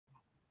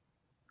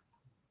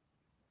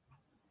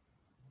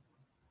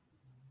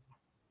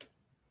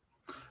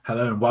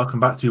Hello and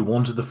welcome back to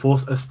Wanted the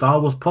Force, a Star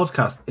Wars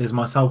podcast. It is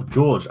myself,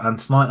 George, and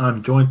tonight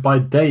I'm joined by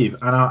Dave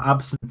and our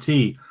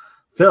absentee,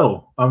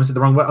 Phil. I almost said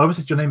the wrong way. I almost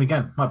said your name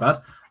again. My bad.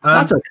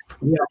 That's okay.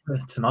 We are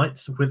here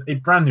tonight with a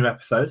brand new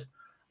episode,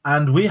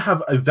 and we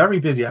have a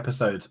very busy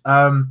episode.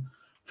 For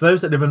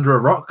those that live under a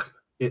rock,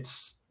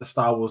 it's the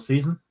Star Wars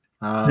season.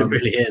 It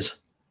really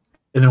is.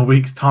 In a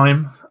week's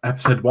time,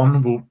 episode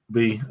 1 will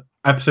be...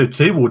 Episode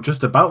 2 will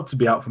just about to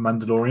be out for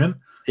Mandalorian.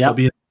 Yeah. There'll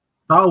be a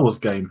Star Wars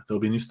game.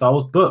 There'll be a new Star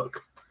Wars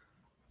book.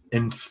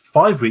 In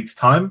 5 weeks'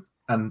 time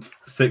and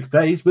 6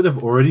 days, we'd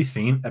have already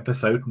seen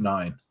episode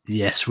 9.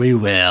 Yes, we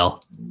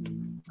will.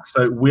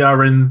 So we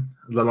are in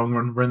the long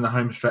run. We're in the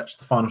home stretch,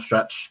 the final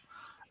stretch,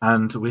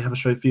 and we have a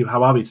show for you.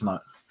 How are we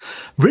tonight?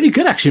 Really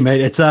good, actually, mate.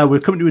 It's we're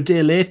coming to a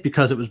day late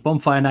because it was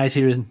bonfire night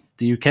here in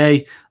the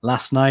UK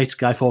last night,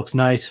 Guy Fawkes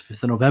night,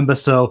 5th of November.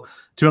 So,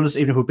 to be honest,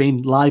 even if we're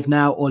being live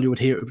now, all you would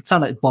hear, it would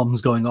sound like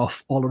bombs going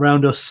off all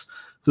around us.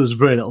 So there's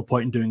very little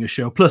point in doing a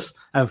show. Plus,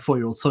 I have a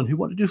 4-year-old son who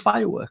wanted to do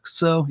fireworks.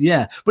 So,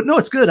 yeah. But no,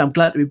 it's good. I'm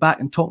glad to be back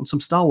and talking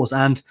some Star Wars,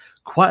 and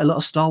quite a lot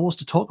of Star Wars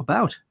to talk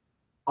about.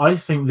 I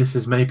think this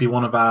is maybe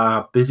one of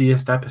our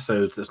busiest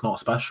episodes that's not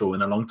special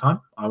in a long time.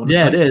 I want to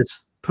say. It is.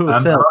 Poor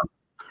Phil.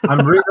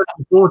 I'm really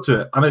looking forward to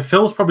it. I know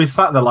Phil's probably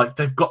sat there like,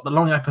 they've got the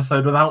long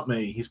episode without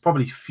me. He's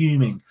probably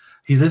fuming.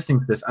 He's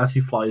listening to this as he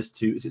flies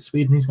to, is it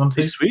Sweden he's gone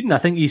to? It's Sweden. I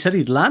think he said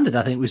he'd landed,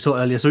 I think we saw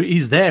earlier. So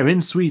he's there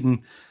in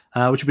Sweden.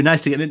 Which would be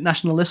nice to get an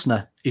international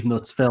listener, even though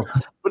it's Phil,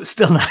 but it's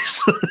still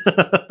nice.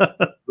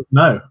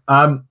 No,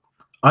 I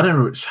don't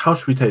know. How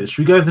should we take this?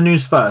 Should we go over the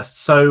news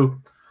first? So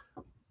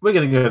we're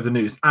going to go over the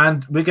news,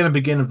 and we're going to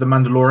begin with The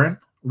Mandalorian.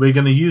 We're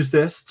going to use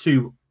this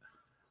to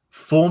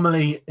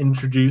formally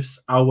introduce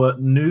our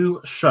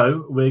new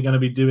show we're going to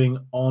be doing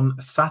on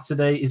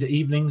Saturday. Is it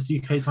evenings,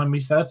 UK time, we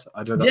said?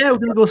 I don't know. Yeah, we're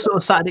going to go sort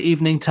of Saturday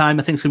evening time.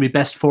 I think it's going to be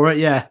best for it,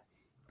 yeah.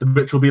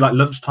 Which will be like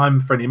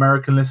lunchtime for any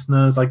American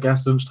listeners, I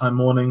guess, lunchtime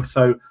morning.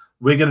 So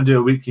we're going to do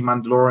a weekly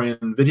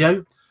Mandalorian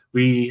video.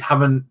 We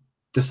haven't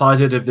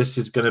decided if this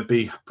is going to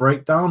be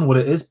breakdown, what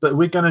it is, but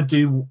we're going to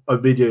do a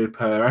video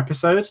per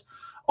episode.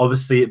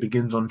 Obviously, it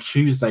begins on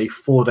Tuesday,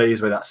 4 days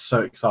away. That's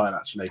so exciting,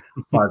 actually.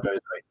 5 days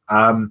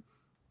away.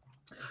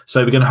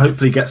 So we're going to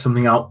hopefully get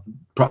something out,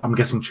 I'm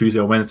guessing Tuesday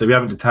or Wednesday. We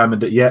haven't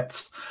determined it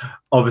yet.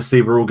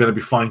 Obviously, we're all going to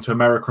be flying to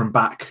America and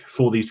back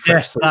for these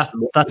trips. Yes,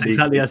 that's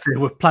exactly as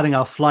we're planning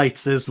our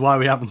flights, is why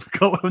we haven't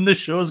got when the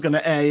show's going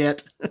to air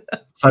yet.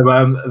 So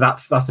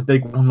that's a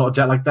big one, lot of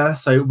jet lag there.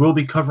 So we'll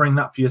be covering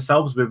that for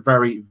yourselves. We're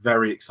very,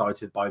 very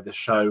excited by this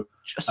show.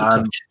 Just a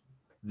touch.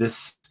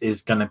 This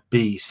is going to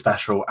be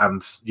special,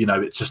 and you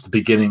know, it's just the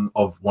beginning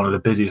of one of the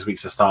busiest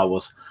weeks of Star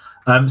Wars.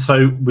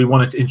 So we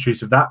wanted to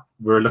introduce with that.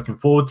 We're looking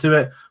forward to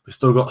it. We've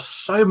still got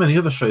so many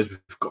other shows.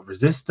 We've got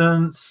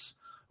Resistance,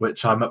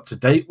 which I'm up to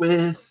date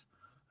with,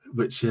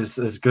 which is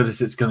as good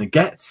as it's going to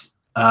get.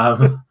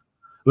 Well,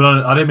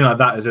 I don't mean like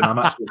that, as in I'm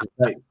actually up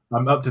to date.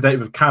 I'm up to date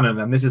with canon,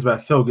 and this is where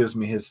Phil gives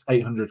me his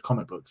 800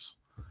 comic books.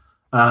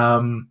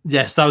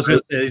 Yes, I was going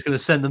to say he's going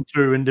to send them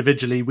through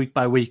individually, week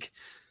by week.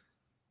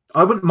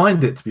 I wouldn't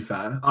mind it, to be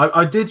fair.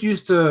 I did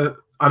used to.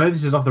 I know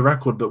this is off the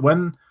record, but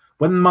when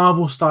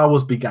Marvel Star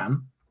Wars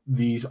began,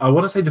 I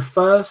want to say the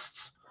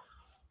first,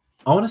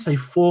 4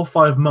 or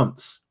 5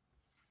 months,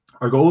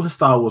 I got all the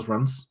Star Wars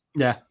runs.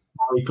 Yeah.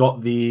 I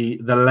got the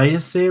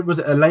Leia series. Was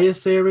it a Leia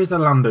series, a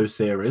Lando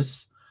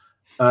series?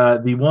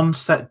 The one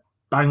set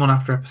bang on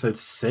after episode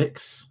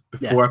 6,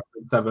 before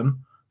episode 7.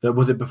 That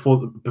was it before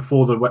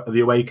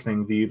the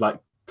Awakening, the like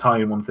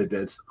tie-in ones they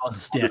did.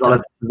 Yeah,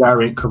 got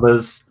variant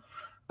covers.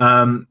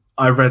 I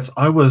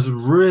was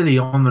really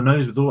on the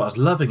nose with all. I was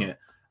loving it,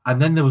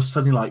 and then there was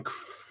suddenly like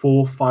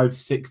 4, 5,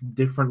 6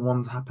 different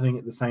ones happening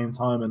at the same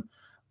time, and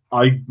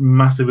I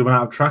massively went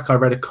out of track. I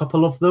read a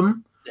couple of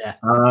them. Yeah.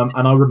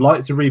 And I would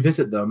like to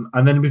revisit them.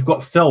 And then we've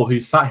got Phil, who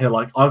sat here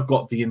like, I've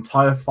got the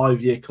entire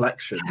 5-year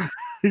collection.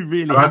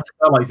 Really? I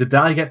felt like the day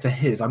I get to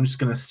his, I'm just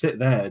going to sit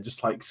there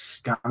just like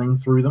scanning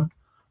through them.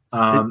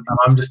 And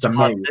I'm just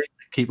amazed.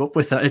 Keep up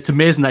with that. It's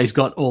amazing that he's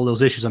got all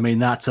those issues. I mean,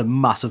 that's a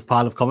massive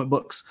pile of comic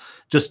books.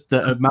 Just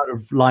the amount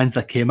of lines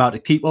that came out to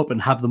keep up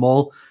and have them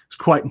all. It's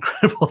quite an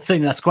incredible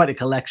thing. That's quite a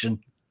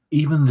collection.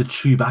 Even the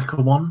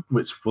Chewbacca one,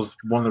 which was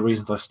one of the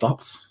reasons I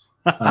stopped.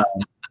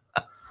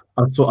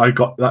 I thought I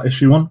got that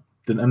issue one.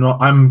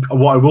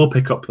 What I will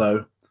pick up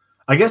though,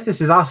 I guess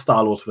this is our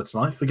Star Wars for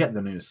tonight. Forget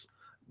the news.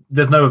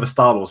 There's no other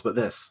Star Wars but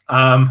this.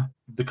 The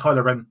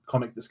Kylo Ren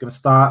comic that's going to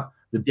start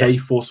the day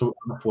Force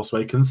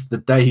Awakens, the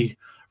day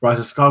Rise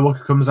of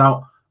Skywalker comes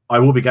out. I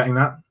will be getting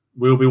that.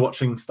 We'll be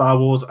watching Star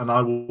Wars, and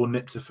I will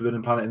nip to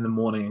Forbidden Planet in the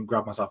morning and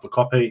grab myself a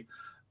copy.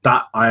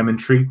 That I am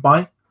intrigued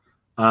by.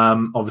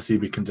 Obviously,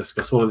 we can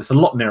discuss all of this a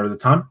lot nearer the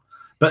time.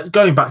 But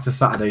going back to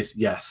Saturdays,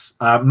 yes.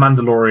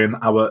 Mandalorian,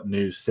 our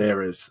new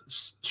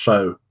series,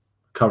 show,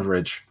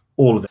 coverage,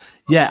 all of it.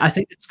 Yeah, I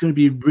think it's going to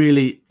be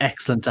really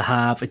excellent to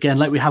have, again,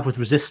 like we have with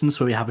Resistance,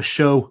 where we have a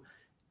show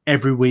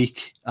every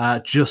week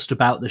just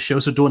about the show.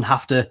 So don't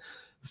have to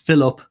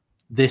fill up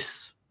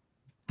this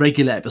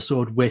regular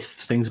episode with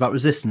things about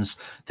Resistance,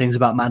 things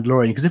about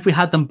Mandalorian. Because if we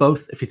had them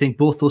both, if you think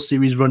both those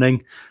series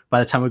running, by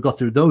the time we got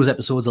through those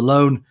episodes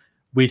alone,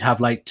 we'd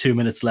have like 2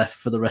 minutes left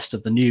for the rest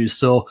of the news.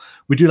 So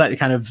we do like to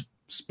kind of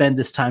spend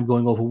this time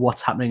going over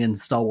what's happening in the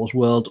Star Wars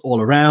world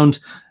all around.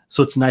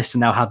 So it's nice to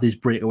now have these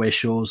breakaway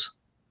shows.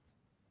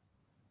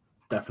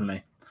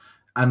 Definitely.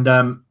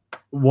 And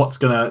what's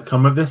going to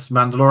come with this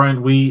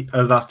Mandalorian? We,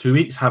 over the last 2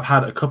 weeks, have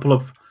had a couple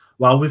of,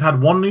 well, we've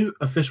had one new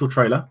official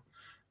trailer,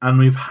 and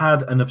we've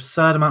had an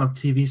absurd amount of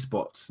TV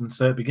spots, and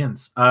so it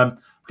begins. I'm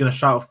going to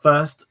shout out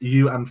first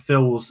you and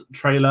Phil's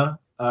trailer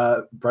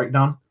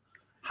breakdown.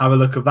 Have a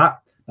look at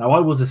that. Now, I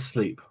was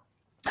asleep,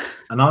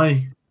 and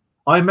I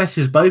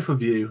messaged both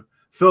of you.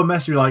 Phil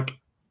messaged me like,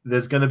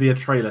 there's going to be a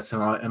trailer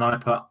tonight, and I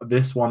put,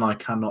 this one I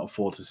cannot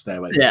afford to stay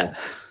awake for.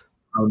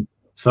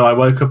 So I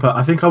woke up at,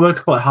 I think I woke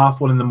up at like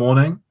 1:30 in the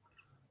morning,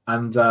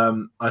 and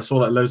I saw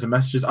like loads of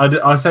messages.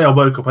 I say I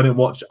woke up, I didn't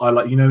watch. I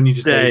like, you know, when you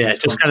just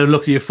just kind of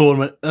looked at your phone,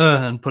 went,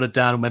 and put it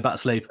down and went back to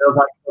sleep. There was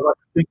like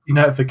 50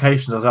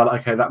 notifications. I was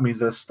like, okay, that means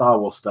there's Star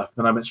Wars stuff.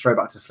 Then I went straight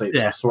back to sleep.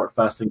 So I saw it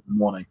first thing in the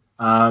morning.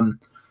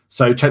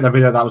 So check that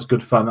video. That was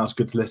good fun. That was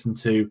good to listen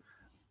to.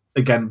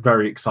 Again,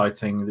 very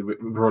exciting.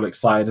 We're all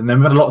excited. And then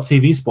we've had a lot of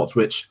TV spots,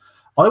 which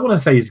I want to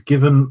say is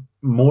given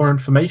more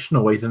information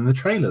away than the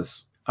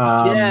trailers.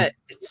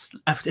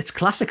 It's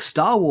classic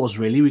Star Wars,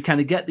 really. We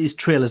kind of get these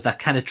trailers that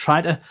kind of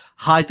try to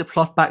hide the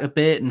plot back a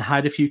bit and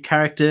hide a few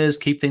characters,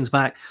 keep things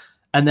back.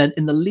 And then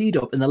in the lead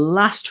up, in the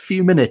last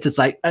few minutes, it's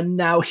like, and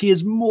now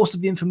here's most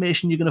of the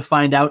information you're going to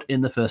find out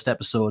in the first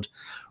episode.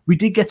 We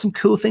did get some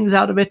cool things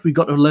out of it. We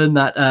got to learn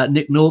that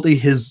Nick Nolte,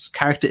 his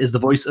character, is the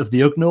voice of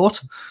the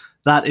Ugnaught.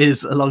 That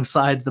is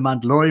alongside the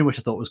Mandalorian, which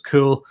I thought was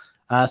cool.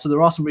 So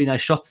there are some really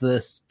nice shots of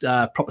this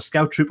proper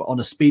scout trooper on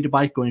a speeder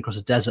bike going across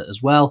a desert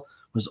as well.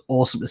 It was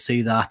awesome to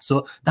see that.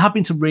 So there have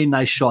been some really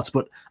nice shots,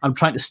 but I'm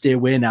trying to stay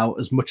away now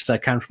as much as I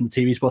can from the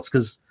TV spots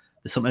because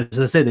sometimes, as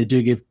I say, they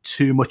do give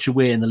too much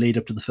away in the lead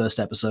up to the first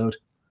episode.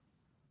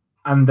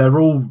 And they're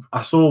all,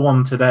 I saw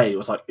one today, it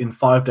was like in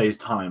 5 days'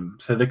 time.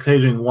 So they're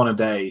clearly doing one a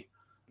day.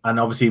 And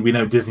obviously we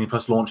know Disney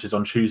Plus launches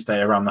on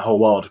Tuesday around the whole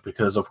world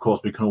because, of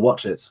course, we can all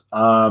watch it.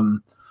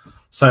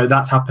 So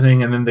that's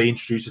happening. And then they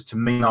introduce us to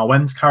Ming-Na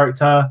Wen's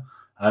character.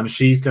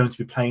 She's going to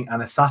be playing an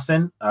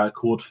assassin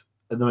called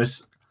the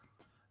most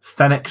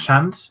Fennec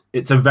Shand.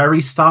 It's a very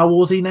Star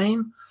Warsy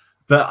name.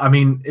 But, I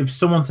mean, if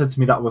someone said to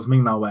me that was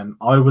Ming-Na Wen,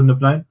 I wouldn't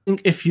have known. I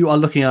think if you are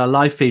looking at our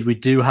live feed, we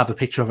do have a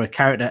picture of her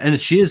character. And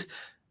she is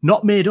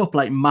not made up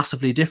like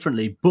massively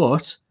differently,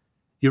 but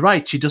you're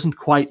right. She doesn't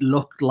quite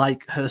look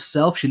like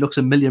herself. She looks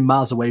a million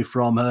miles away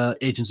from her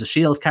Agents of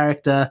S.H.I.E.L.D.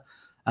 character.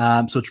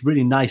 So it's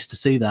really nice to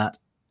see that.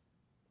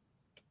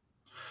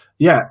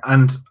 Yeah,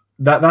 and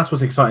that's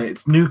what's exciting.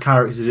 It's new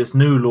characters, it's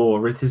new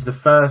lore. It is the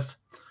first,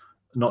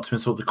 not to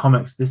insult the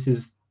comics, this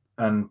is,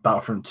 and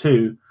Battlefront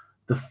 2,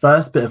 the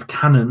first bit of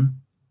canon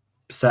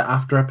set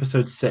after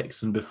Episode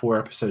 6 and before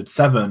Episode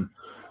 7,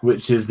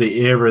 which is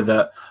the era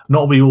that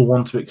not we all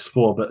want to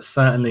explore, but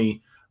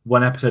certainly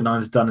when Episode 9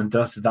 is done and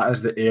dusted, that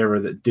is the era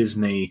that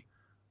Disney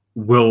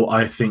will,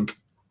 I think,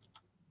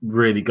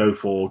 really go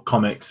for.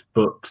 Comics,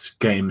 books,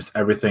 games,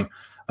 everything.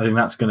 I think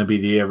that's going to be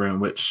the era in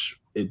which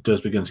it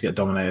does begin to get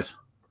dominated.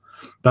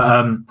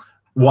 But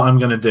what I'm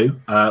going to do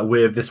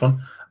with this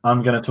one,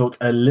 I'm going to talk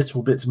a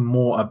little bit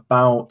more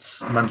about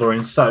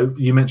Mandalorian. So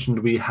you mentioned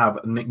we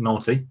have Nick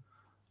Nolte.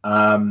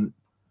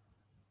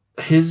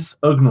 His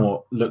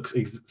Ugnaught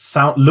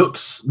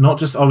looks not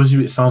just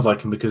obviously it sounds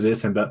like him because it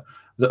is him, but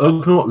the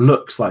Ugnaught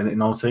looks like Nick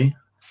Nolte,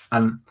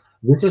 and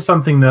this is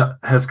something that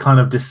has kind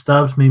of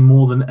disturbed me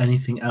more than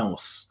anything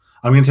else.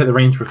 I'm going to take the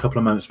reins for a couple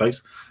of moments,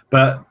 folks,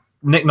 but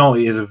Nick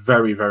Nolte is a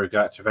very, very good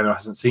actor. If anyone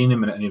hasn't seen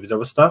him in any of his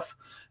other stuff,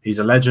 he's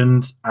a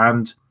legend,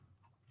 and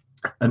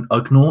an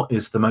Ugnaught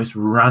is the most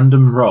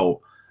random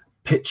role.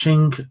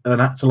 Pitching an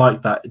actor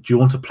like that, do you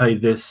want to play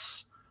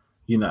this,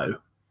 you know,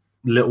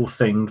 little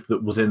thing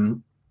that was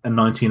in a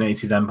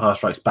 1980s Empire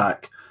Strikes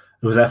Back?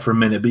 It was there for a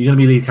minute, but you're going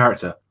to be a lead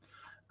character.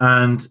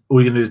 And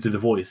all you're going to do is do the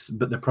voice.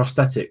 But the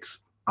prosthetics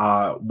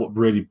are what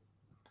really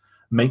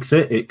makes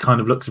it. It kind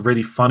of looks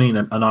really funny in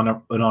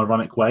an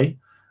ironic way.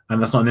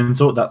 And that's not an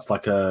insult. That's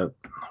like a,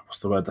 what's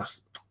the word?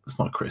 That's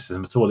not a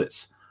criticism at all.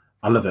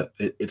 I love it.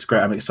 It's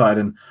great. I'm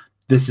excited. And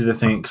this is the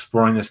thing,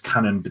 exploring this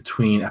canon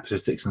between Episode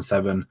 6 and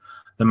 7,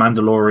 the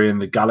Mandalorian,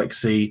 the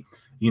galaxy,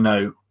 you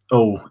know,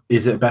 oh,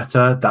 is it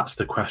better? That's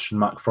the question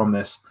mark from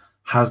this.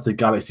 Has the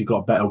galaxy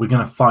got better? We're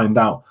going to find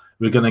out.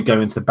 We're going to go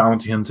into the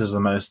bounty hunters, the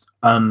most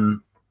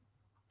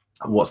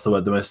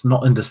the most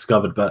not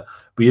undiscovered, but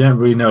we don't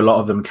really know a lot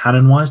of them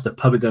canon-wise. The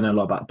public don't know a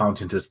lot about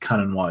bounty hunters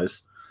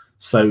canon-wise.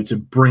 So to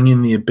bring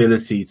in the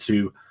ability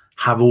to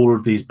have all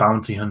of these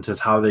bounty hunters,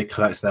 how they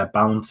collect their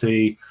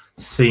bounty,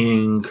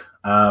 seeing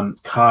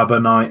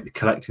Carbonite,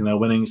 collecting their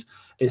winnings,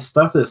 it's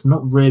stuff that's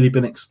not really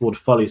been explored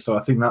fully. So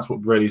I think that's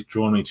what really has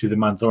drawn me to the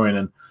Mandalorian,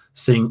 and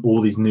seeing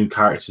all these new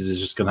characters is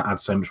just going to add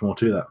so much more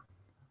to that.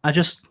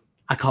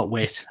 I can't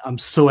wait. I'm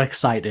so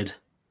excited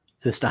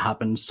for this to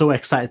happen. So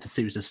excited to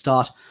see it to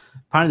start.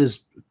 Apparently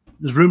there's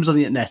there's rumors on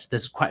the internet.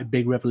 There's quite a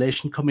big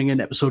revelation coming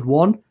in episode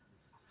 1.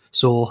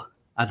 So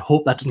I'd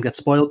hope that doesn't get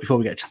spoiled before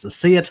we get a chance to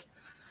see it.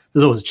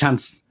 There's always a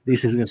chance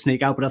these things are going to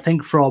sneak out, but I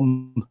think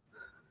from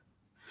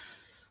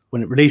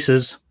when it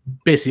releases,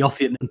 basically off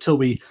the internet until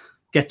we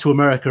get to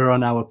America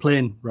on our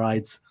plane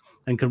rides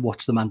and can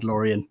watch The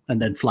Mandalorian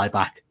and then fly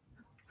back.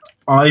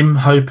 I'm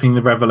hoping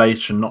the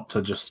revelation, not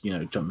to just,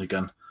 jump the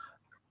gun.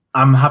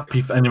 I'm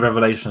happy for any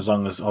revelation as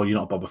long as, you're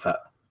not Boba Fett,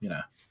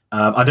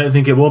 I don't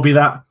think it will be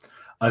that.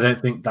 I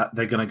don't think that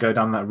they're going to go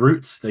down that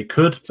route. They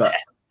could, but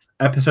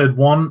episode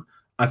 1,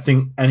 I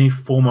think any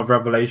form of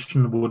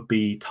revelation would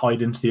be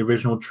tied into the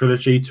original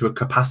trilogy to a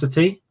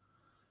capacity.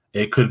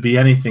 It could be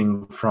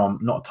anything from,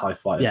 not TIE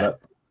Fighter,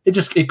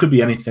 but it could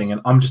be anything.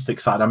 And I'm just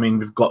excited. I mean,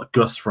 we've got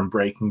Gus from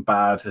Breaking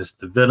Bad as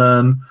the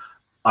villain.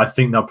 I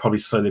think they'll probably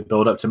slowly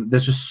build up to him.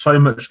 There's just so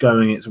much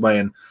going its way,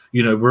 and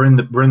we're in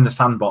the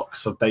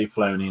sandbox of Dave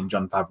Filoni and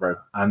Jon Favreau,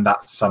 and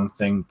that's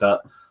something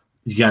that,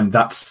 again,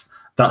 that's.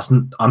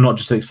 I'm not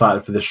just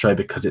excited for this show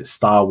because it's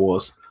Star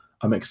Wars.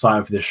 I'm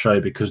excited for this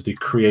show because the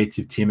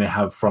creative team they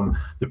have, from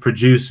the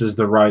producers,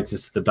 the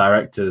writers, to the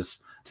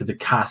directors, to the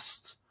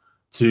cast,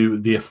 to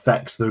the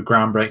effects, the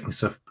groundbreaking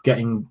stuff,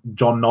 getting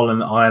John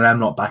Nolan and Ian M.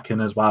 not back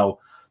in as well.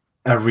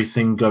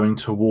 Everything going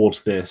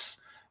towards this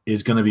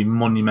is going to be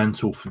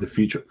monumental for the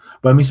future.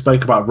 When we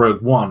spoke about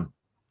Rogue One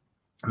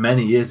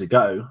many years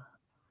ago,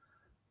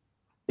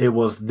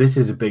 this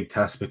is a big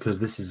test because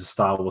this is a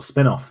Star Wars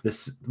spin-off.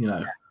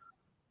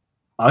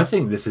 I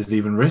think this is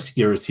even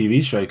riskier a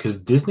TV show because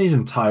Disney's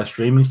entire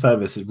streaming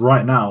service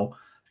right now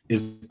is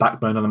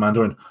backbone on The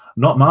Mandalorian.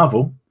 Not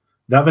Marvel.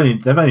 They've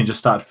only just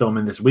started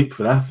filming this week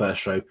for their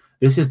first show.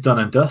 This is done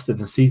and dusted,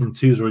 and season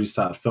 2 has already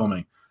started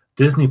filming.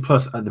 Disney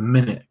Plus at the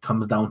minute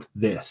comes down to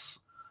this.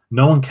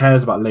 No one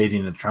cares about Lady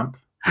and the Tramp.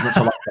 As much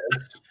as I like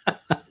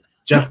those.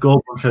 Jeff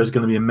Goldblum show is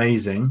going to be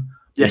amazing.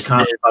 Yes,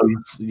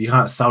 you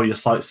can't sell your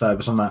site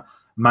service on that.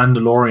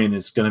 Mandalorian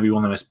is going to be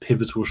one of the most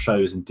pivotal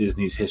shows in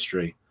Disney's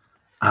history,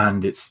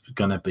 and it's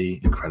going to be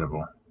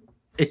incredible.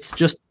 It's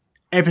just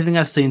everything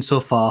I've seen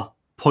so far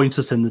points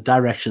us in the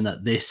direction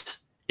that this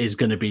is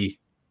going to be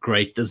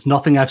great. There's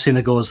nothing I've seen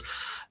that goes,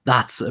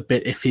 that's a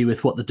bit iffy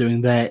with what they're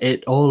doing there.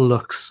 It all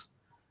looks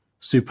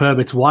superb.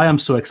 It's why I'm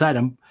so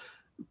excited.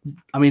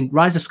 I mean,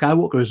 Rise of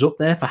Skywalker is up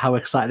there for how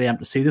excited I am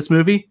to see this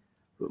movie.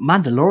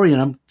 Mandalorian,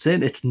 I'm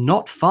saying it's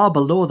not far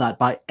below that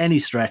by any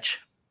stretch.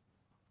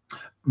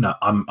 No,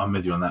 I'm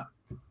with you on that.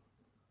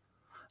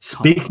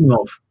 Speaking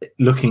of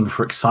looking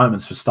for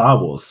excitements for Star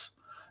Wars,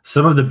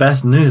 some of the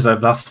best news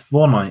over the last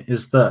fortnight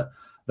is that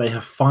they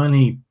have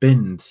finally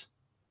binned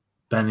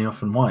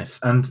Benioff and Weiss,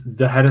 and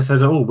the header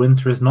says,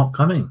 winter is not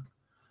coming.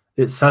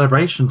 It's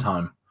celebration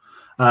time.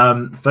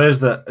 For those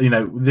that,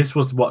 this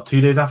was,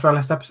 2 days after our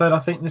last episode, I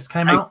think this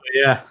came out?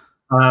 Yeah.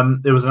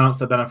 It was announced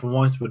that Benioff and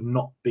Weiss would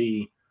not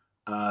be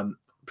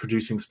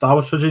producing Star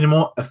Wars trilogy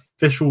anymore.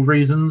 Official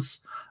reasons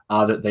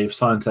are that they've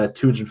signed their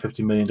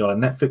 $250 million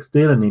Netflix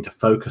deal and need to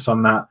focus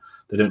on that.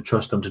 They don't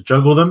trust them to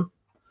juggle them.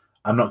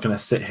 I'm not going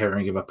to sit here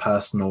and give a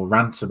personal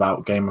rant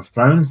about Game of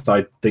Thrones.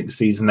 I think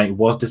season 8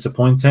 was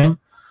disappointing.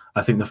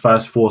 I think the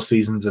first 4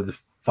 seasons are the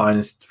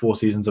finest 4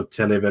 seasons of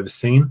telly I've ever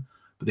seen,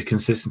 but the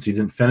consistency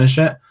didn't finish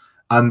it.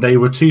 And they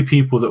were 2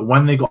 people that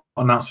when they got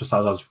announced for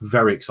Star Wars, I was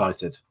very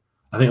excited.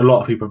 I think a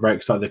lot of people are very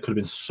excited. There could have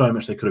been so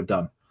much they could have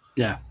done.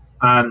 Yeah.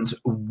 And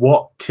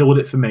what killed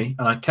it for me,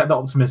 and I kept that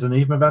optimism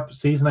even with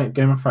season 8 of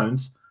Game of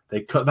Thrones,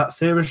 they cut that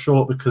series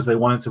short because they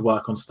wanted to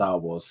work on Star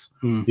Wars.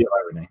 The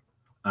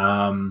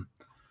irony.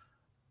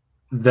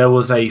 There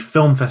was a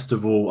film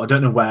festival, I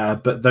don't know where,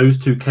 but those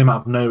 2 came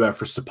out of nowhere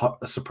for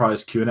a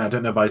surprise Q&A. I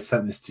don't know if I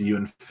sent this to you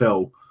and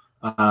Phil.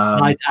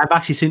 I've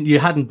actually seen, you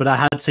hadn't, but I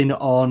had seen it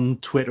on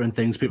Twitter and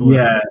things. People,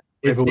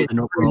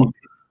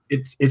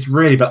 it's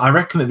really, but I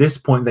reckon at this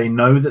point they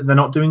know that they're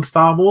not doing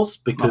Star Wars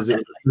because it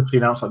was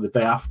announced like the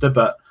day after.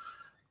 But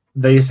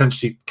they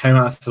essentially came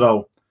out and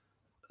said,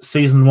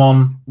 season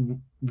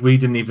 1, we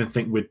didn't even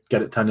think we'd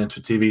get it turned into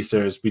a TV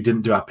series. We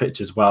didn't do our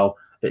pitches well.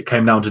 It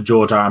came down to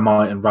George R. R.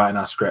 Martin writing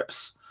our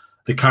scripts.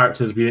 The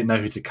characters, we didn't know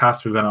who to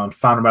cast. We went on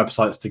fan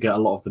websites to get a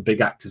lot of the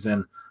big actors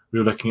in. We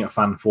were looking at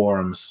fan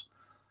forums.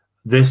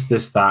 This,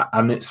 that,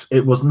 and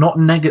it was not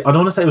negative. I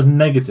don't want to say it was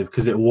negative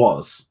because it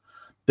was,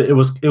 but it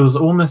was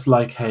almost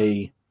like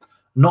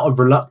not a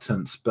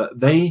reluctance, but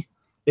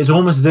it's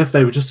almost as if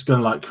they were just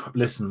going like,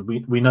 listen,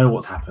 we know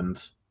what's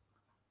happened.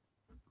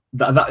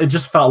 That it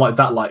just felt like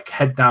that, like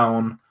head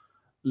down.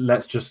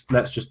 Let's just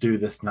do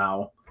this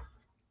now.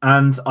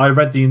 And I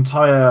read the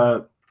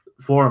entire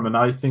forum, and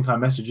I think I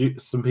messaged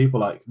some people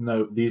like,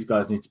 no, these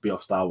guys need to be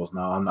off Star Wars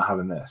now. I'm not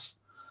having this,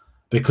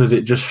 because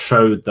it just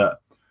showed that,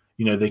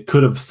 they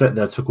could have sat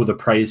there, took all the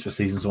praise for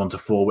seasons 1 to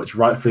 4, which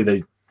rightfully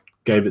they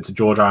gave it to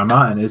George R. R.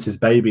 Martin. It's his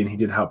baby, and he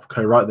did help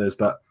co-write those.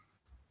 But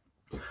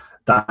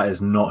that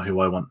is not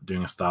who I want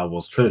doing a Star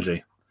Wars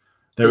trilogy.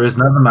 There is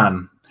another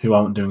man who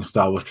I want doing a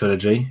Star Wars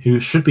trilogy, who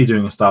should be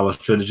doing a Star Wars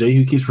trilogy,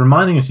 who keeps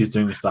reminding us he's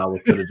doing a Star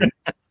Wars trilogy,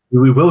 who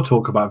we will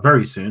talk about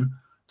very soon,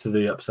 to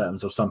the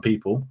upsetment of some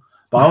people.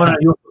 But I want to know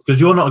yours, because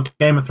you're not a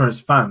Game of Thrones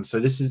fan, so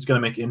this is going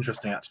to make it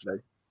interesting, actually.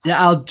 Yeah,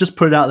 I'll just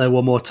put it out there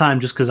one more time,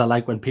 just because I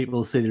like when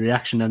people see the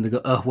reaction and they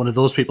go, "Oh, one of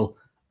those people."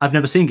 I've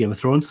never seen Game of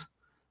Thrones,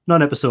 not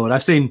an episode.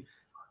 I've seen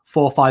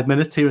 4 or 5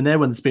 minutes here and there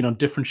when it's been on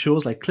different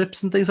shows, like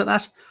clips and things like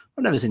that.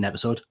 I've never seen an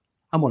episode.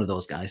 I'm one of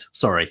those guys.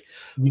 Sorry.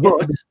 You get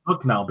to be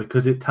stuck now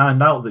because it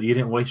turned out that you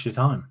didn't waste your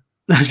time.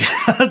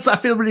 I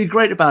feel really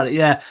great about it.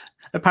 Yeah.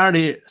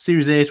 Apparently,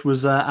 Series 8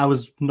 was, I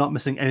was not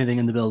missing anything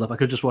in the build up. I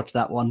could just watch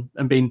that one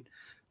and been,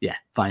 yeah,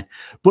 fine.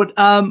 But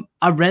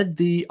I read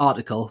the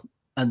article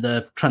and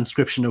the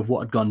transcription of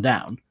what had gone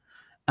down.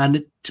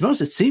 And to be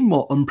honest, it seemed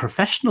more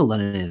unprofessional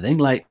than anything.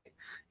 Like,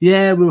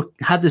 yeah,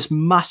 had this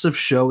massive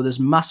show with this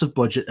massive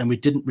budget and we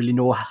didn't really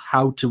know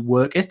how to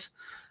work it.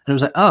 And it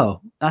was like,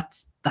 oh,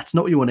 that's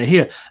not what you want to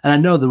hear. And I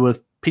know there were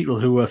people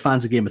who were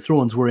fans of Game of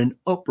Thrones were in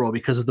uproar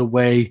because of the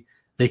way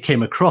they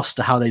came across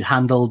to how they'd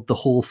handled the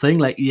whole thing.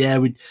 Like, yeah,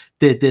 we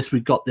did this, we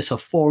got this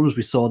off forums,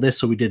 we saw this,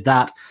 so we did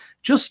that.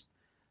 Just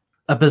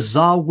a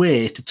bizarre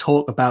way to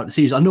talk about the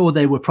series. I know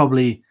they were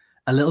probably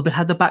a little bit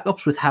had the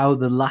backups with how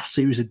the last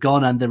series had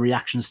gone and the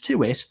reactions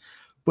to it,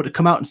 but to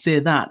come out and say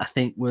that, I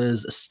think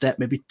was a step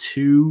maybe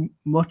too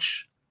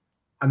much.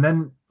 And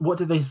then what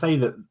did they say?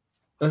 That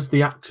as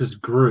the actors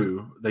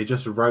grew, they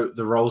just wrote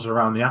the roles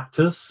around the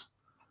actors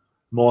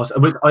more.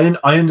 Which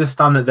I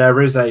understand that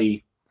there is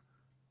I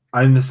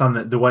understand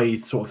that the way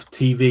sort of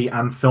TV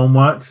and film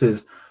works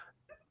is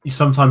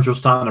sometimes you'll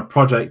start on a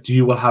project,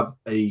 you will have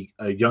a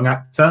young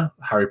actor,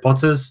 Harry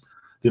Potter's,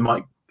 they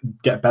might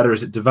get better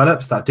as it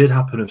develops. That did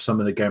happen with some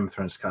of the Game of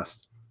Thrones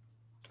cast.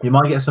 You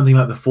might get something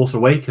like The Force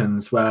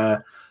Awakens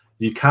where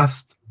you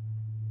cast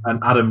an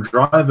Adam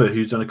Driver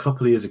who's done a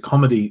couple of years of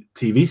comedy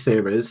TV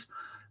series,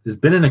 has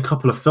been in a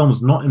couple of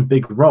films, not in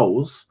big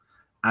roles,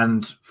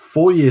 and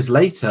 4 years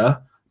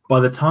later, by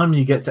the time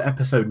you get to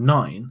episode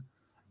 9,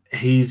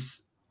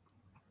 he's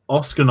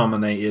Oscar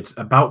nominated,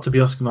 about to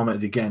be Oscar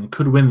nominated again,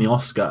 could win the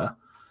Oscar,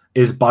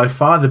 is by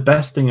far the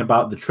best thing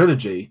about the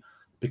trilogy,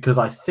 because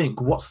I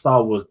think what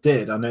Star Wars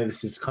did, I know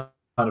this is kind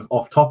of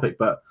off topic,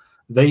 but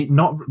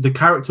the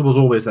character was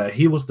always there.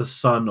 He was the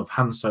son of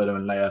Han Solo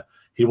and Leia.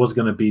 He was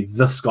going to be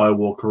the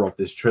Skywalker of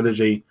this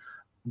trilogy.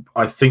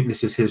 I think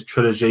this is his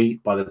trilogy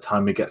by the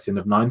time he gets in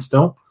of 9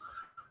 still.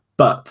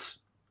 But,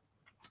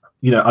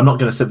 you know, I'm not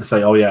going to sit and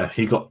say, oh yeah,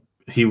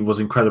 he was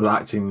incredible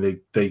acting.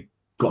 They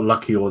got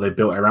lucky or they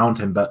built around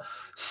him. But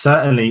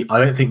certainly, I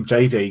don't think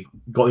JJ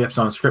got the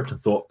episode on the script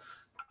and thought,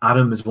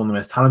 Adam is one of the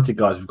most talented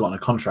guys we've got in a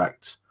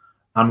contract.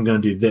 I'm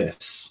going to do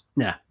this.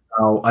 Yeah.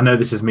 Now, I know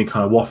this is me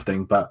kind of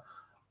wafting, but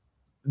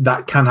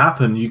that can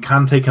happen. You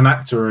can take an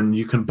actor and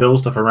you can build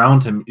stuff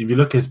around him. If you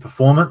look at his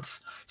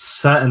performance,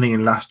 certainly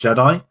in Last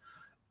Jedi,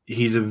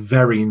 he's a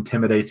very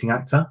intimidating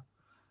actor.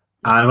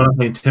 And when I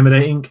say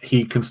intimidating,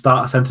 he can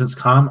start a sentence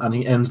calm and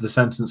he ends the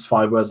sentence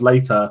 5 words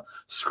later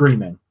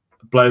screaming.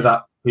 Blow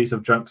that piece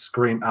of junk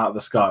scream out of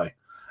the sky.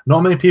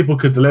 Not many people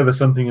could deliver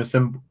something as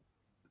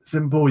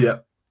simple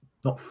yet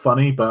not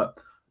funny, but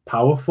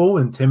powerful,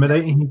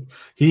 intimidating.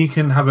 He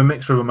can have a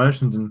mixture of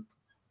emotions. And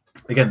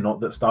again, not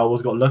that Star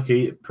Wars got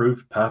lucky. It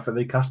proved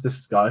perfectly cast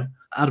this guy.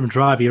 Adam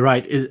Driver, you're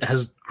right, it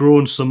has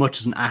grown so much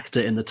as an actor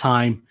in the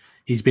time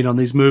he's been on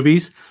these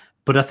movies.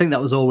 But I think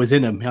that was always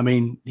in him. I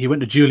mean, he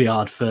went to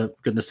Juilliard, for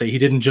goodness sake. He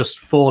didn't just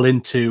fall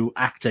into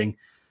acting.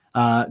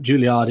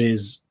 Juilliard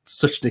is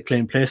such an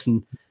acclaimed place,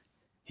 and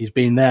he's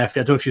been there. I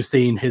don't know if you've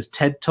seen his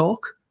TED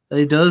Talk that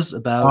he does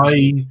about...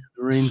 Is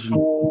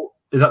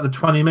that the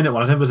 20-minute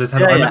one? I think it was his TED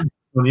Talk.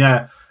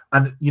 Yeah.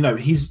 And, you know,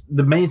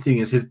 the main thing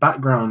is his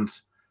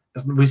background.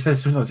 As we say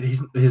sometimes,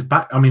 his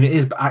back... I mean, it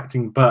is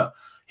acting, but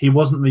he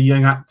wasn't the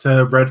young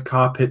actor, red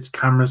carpets,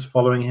 cameras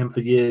following him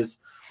for years.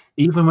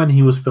 Even when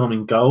he was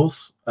filming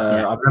Girls,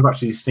 I've never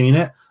actually seen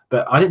it,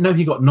 but I didn't know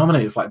he got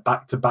nominated for like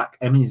back-to-back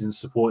Emmys in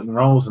supporting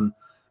roles. And,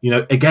 you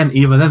know, again,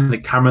 even then, the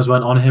cameras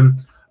weren't on him.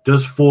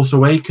 Does Force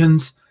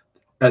Awakens,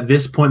 at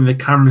this point, the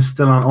cameras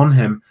still aren't on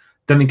him.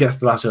 Then he gets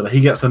the Last Jedi.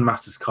 He gets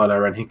unmasters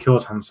Kylo Ren. He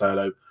kills Han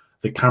Solo.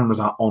 The cameras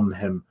are on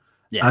him.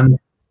 Yeah. And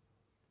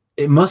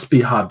it must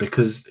be hard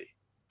because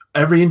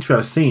every interview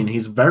I've seen,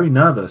 he's very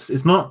nervous.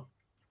 He's no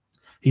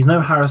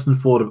Harrison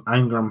Ford of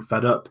anger, I'm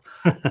fed up.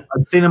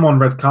 I've seen him on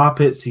red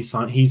carpets.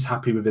 He's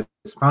happy with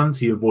his fans.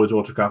 He avoids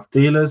autograph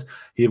dealers.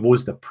 He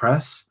avoids the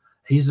press.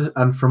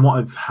 And from what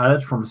I've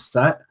heard from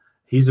set,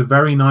 he's a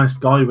very nice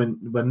guy when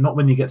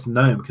you get to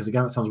know him, because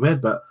again, that sounds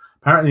weird, but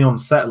apparently on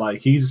set, like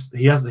he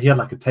had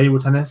like a table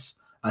tennis,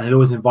 and he'd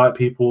always invite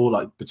people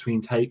like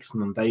between takes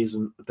and on days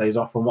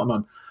off and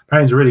whatnot.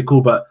 Apparently it's really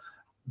cool, but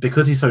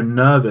because he's so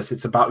nervous,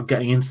 it's about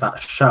getting into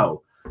that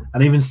shell.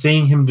 And even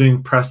seeing him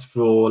doing press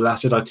for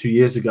Last Jedi 2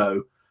 years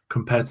ago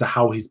compared to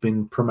how he's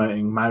been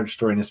promoting Marriage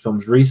Story in his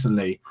films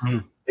recently,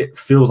 it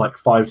feels like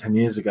 5-10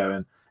 years ago.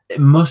 And it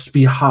must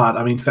be hard.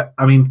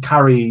 I mean,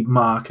 Carrie,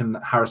 Mark, and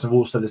Harrison have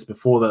all said this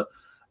before, that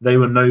they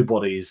were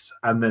nobodies,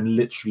 and then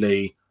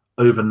literally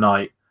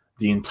overnight,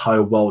 the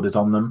entire world is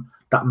on them.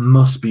 That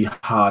must be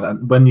hard.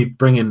 And when you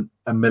bring in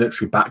a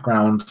military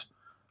background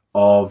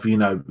of, you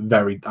know,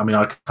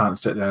 I can't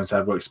sit there and say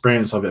I've got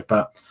experience of it,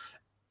 but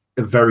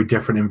a very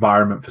different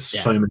environment for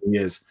so many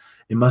years,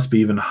 it must be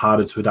even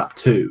harder to adapt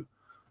to.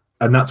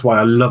 And that's why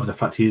I love the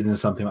fact he's in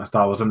something like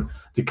Star Wars. And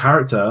the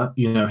character,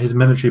 you know, his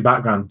military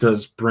background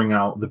does bring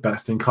out the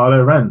best in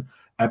Kylo Ren.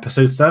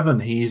 Episode 7,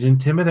 he's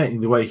intimidating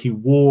the way he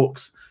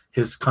walks,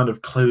 his kind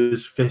of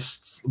closed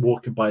fists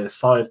walking by his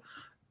side.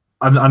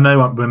 I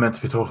know we're meant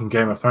to be talking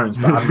Game of Thrones,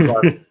 but I'm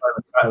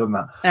better than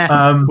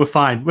that. We're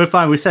fine. We're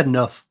fine. We said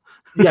enough.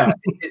 Yeah,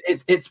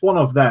 it's one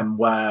of them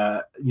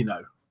where, you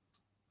know,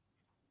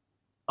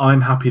 I'm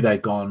happy they're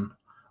gone.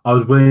 I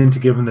was willing to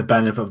give them the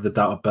benefit of the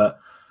doubt, but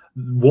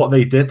what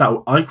they did,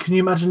 can you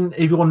imagine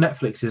if you're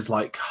Netflix's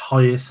like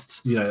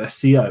highest, you know,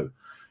 SEO,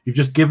 you've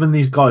just given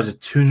these guys a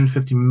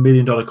 $250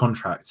 million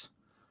contract.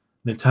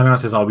 They've turned around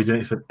and says, "Oh, we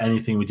didn't expect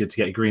anything we did to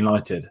get it green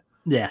lighted."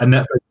 Yeah, and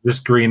Netflix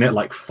just green it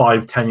like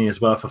 5-10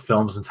 years worth of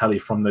films and telly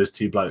from those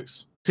two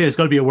blokes. So it's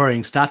got to be a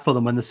worrying stat for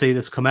them when they see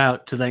this come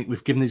out, to think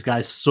we've given these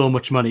guys so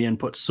much money and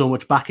put so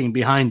much backing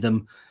behind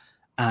them,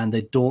 and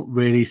they don't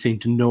really seem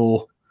to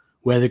know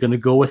where they're going to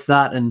go with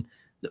that. And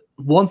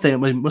one thing,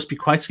 it must be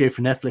quite scary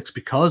for Netflix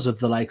because of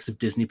the likes of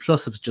Disney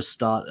Plus have just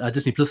started.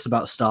 Disney Plus is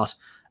about to start.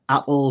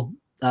 Apple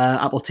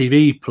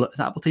TV Plus.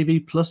 Apple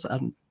TV Plus.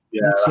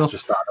 Yeah, that's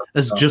just started.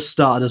 Has just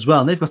started as well,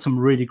 and they've got some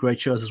really great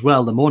shows as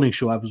well. The morning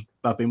show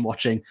I've been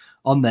watching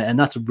on there, and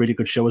that's a really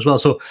good show as well.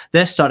 So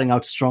they're starting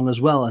out strong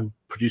as well and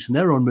producing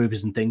their own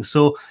movies and things.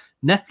 So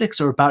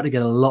Netflix are about to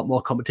get a lot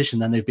more competition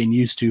than they've been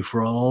used to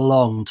for a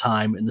long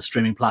time in the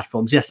streaming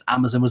platforms. Yes,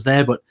 Amazon was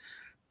there, but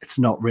it's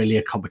not really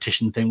a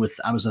competition thing with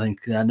Amazon. I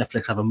think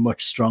Netflix have a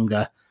much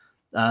stronger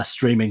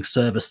streaming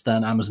service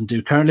than Amazon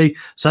do currently.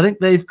 So I think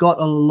they've got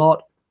a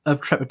lot of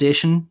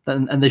trepidation,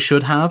 and they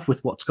should have,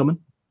 with what's coming.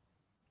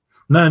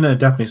 No,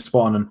 definitely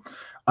spot on. And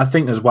I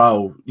think as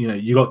well, you know,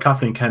 you got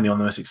Kathleen Kennedy, one of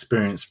the most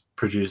experienced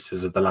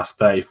producers of the last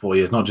 34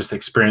 years, not just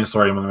experienced,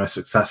 sorry, one of the most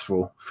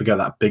successful. Forget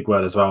that big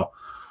word as well.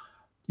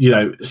 You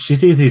know, she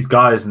sees these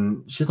guys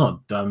and she's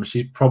not dumb.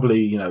 She's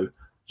probably, you know,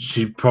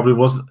 she probably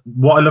was.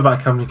 What I love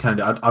about Kathleen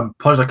Kennedy, I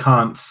apologize, I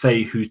can't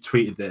say who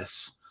tweeted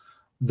this.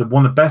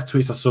 One of the best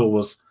tweets I saw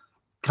was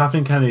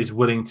Kathleen Kennedy is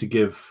willing to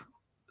give,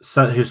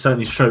 who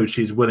certainly showed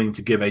she's willing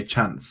to give a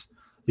chance.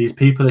 These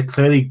people are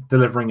clearly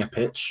delivering a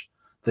pitch.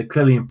 They're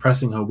clearly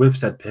impressing her with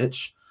said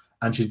pitch,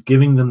 and she's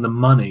giving them the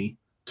money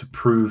to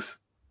prove,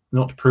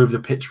 not to prove the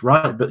pitch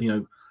right, but, you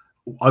know,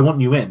 I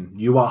want you in.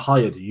 You are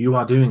hired. You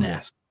are doing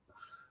this.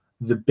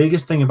 The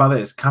biggest thing about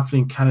it is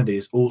Kathleen Kennedy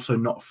is also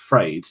not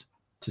afraid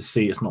to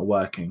see it's not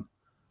working.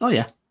 Oh,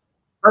 yeah.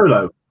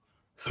 Solo,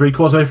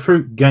 3/4 way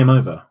through, game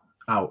over.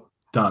 Out.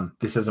 Done.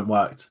 This hasn't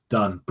worked.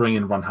 Done. Bring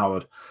in Ron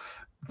Howard.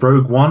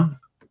 Rogue One,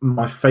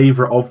 my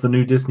favorite of the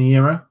new Disney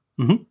era.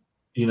 Mm-hmm.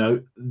 You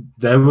know,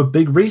 there were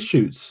big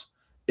reshoots.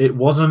 It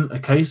wasn't a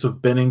case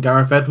of binning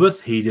Gareth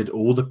Edwards. He did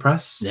all the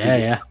press.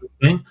 Yeah.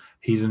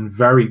 He's in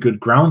very good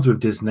grounds with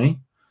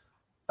Disney.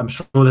 I'm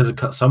sure there's a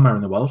cut somewhere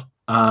in the world.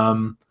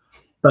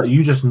 But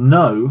you just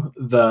know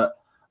that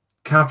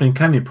Kathleen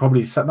Kennedy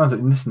probably sat down and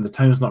said, listen, the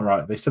tone's not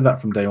right. They said that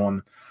from day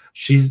one.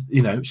 She's,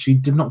 you know, she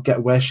did not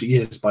get where she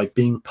is by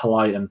being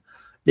polite. And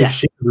if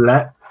she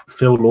let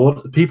Phil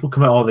Lord, people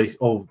come out,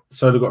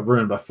 Solo got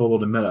ruined by Phil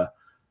Lord and Miller.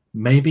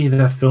 Maybe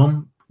their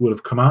film would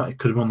have come out. It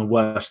could have been one of the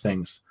worst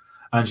things.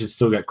 And she'd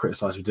still get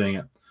criticized for doing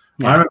it.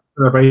 Yeah. I remember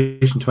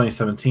Celebration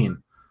 2017,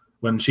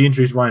 when she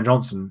introduced Rian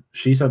Johnson,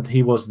 she said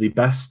he was the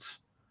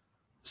best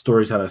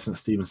storyteller since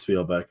Steven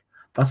Spielberg.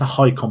 That's a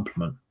high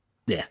compliment.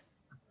 Yeah.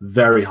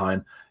 Very high.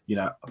 And, you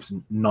know,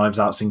 Knives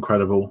Out's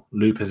incredible.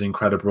 Loop is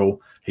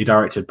incredible. He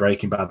directed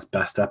Breaking Bad's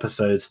best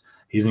episodes.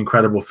 He's an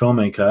incredible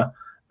filmmaker.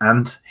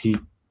 And he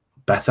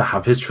better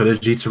have his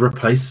trilogy to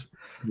replace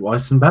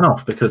Weiss and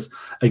Benioff, because,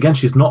 again,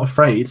 she's not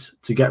afraid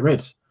to get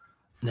rid.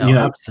 No, you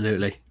know,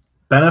 absolutely.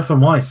 Benioff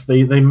and Weiss,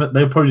 they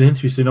probably did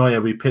interview saying, "Oh yeah,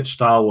 we pitched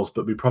Star Wars,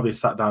 but we probably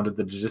sat down to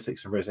the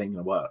logistics and it ain't going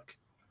to work."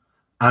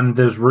 And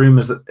there's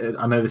rumors that,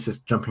 I know this is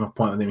jumping off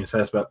point, I didn't even say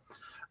this, but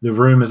the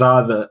rumors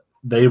are that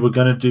they were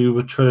going to do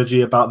a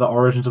trilogy about the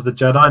origins of the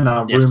Jedi.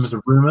 Now, rumors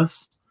are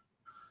rumors.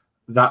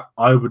 That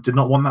did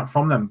not want that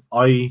from them.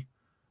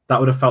 That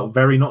would have felt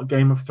very not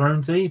Game of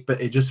Thronesy, but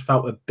it just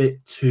felt a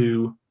bit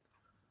too.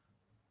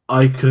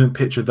 I couldn't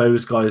picture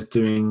those guys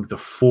doing the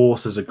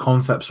Force as a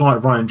concept. Someone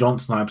like Rian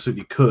Johnson, I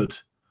absolutely could.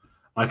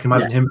 I can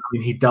imagine him. I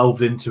mean, he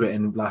delved into it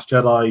in Last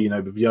Jedi, you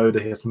know, with Yoda.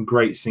 He has some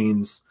great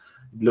scenes.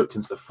 He looked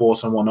into the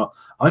Force and whatnot.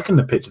 I couldn't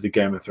have pictured the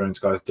Game of Thrones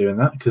guys doing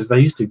that, because they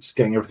used to just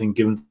getting everything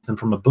given to them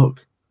from a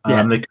book. They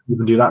couldn't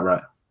even do that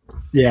right.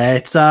 Yeah,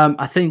 it's.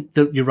 I think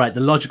that you're right. The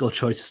logical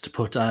choice is to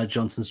put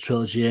Johnson's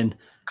trilogy in,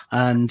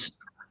 and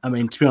I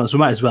mean, to be honest, we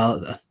might as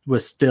well.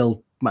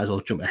 Might as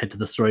well jump ahead to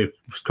the story.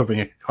 We're covering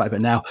it quite a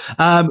bit now.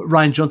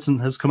 Rian Johnson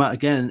has come out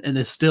again and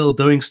is still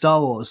doing Star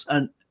Wars,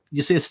 and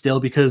you say it's still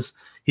because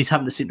he's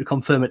having to seem to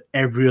confirm it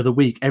every other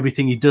week.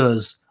 Everything he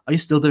does, are you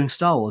still doing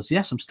Star Wars?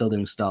 Yes, I'm still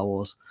doing Star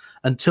Wars.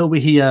 Until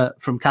we hear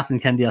from Kathleen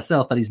Kennedy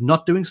herself that he's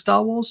not doing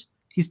Star Wars,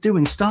 he's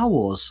doing Star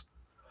Wars.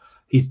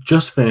 He's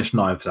just finished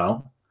Knives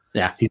Out.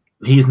 Yeah.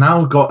 He's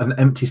now got an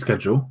empty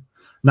schedule.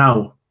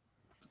 Now,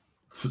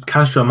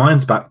 cast your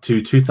minds back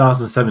to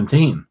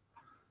 2017.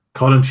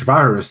 Colin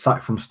Trevorrow is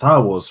sacked from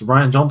Star Wars.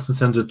 Rian Johnson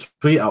sends a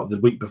tweet out the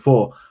week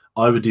before.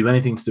 I would do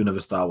anything to do another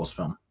Star Wars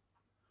film.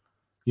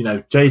 You know,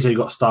 JJ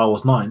got Star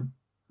Wars 9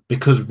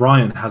 because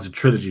Ryan has a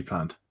trilogy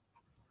planned.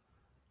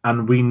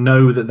 And we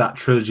know that that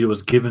trilogy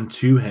was given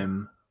to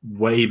him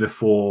way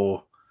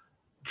before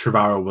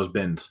Trevorrow was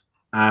binned.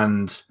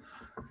 And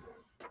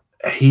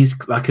he's,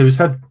 like I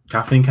said,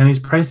 Kathleen Kennedy's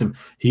praised him.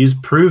 He's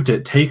proved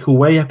it. Take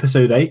away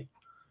episode 8.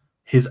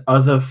 His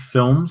other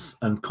films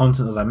and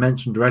content, as I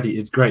mentioned already,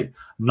 is great.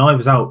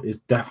 Knives Out is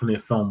definitely a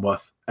film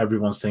worth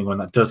everyone seeing when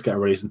that does get a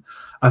release. And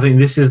I think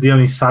this is the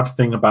only sad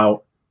thing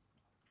about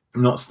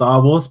not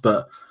Star Wars,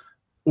 but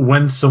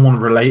when someone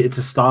related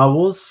to Star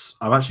Wars,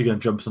 I'm actually going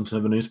to jump onto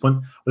another news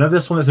point. Whenever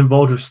there's someone that's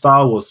involved with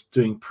Star Wars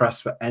doing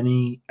press for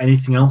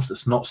anything else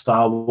that's not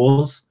Star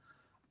Wars,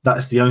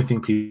 that's the only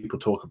thing people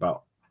talk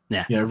about.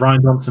 Yeah. You know,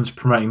 Ryan Johnson's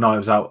promoting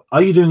Knives Out.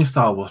 Are you doing a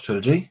Star Wars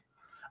trilogy?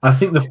 I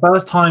think the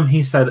first time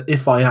he said,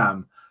 if I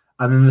am,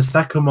 and then the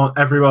second one,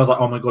 everyone was like,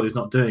 oh my God, he's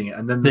not doing it.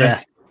 And then the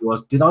next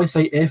was, did I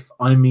say if?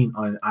 I mean,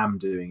 I am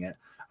doing it.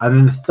 And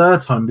then the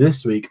third time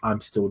this week,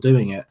 I'm still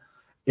doing it.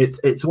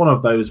 It's one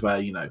of those where,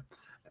 you know,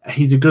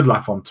 he's a good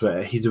laugh on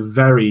Twitter. He's a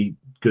very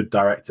good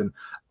director. And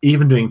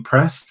even doing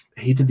press,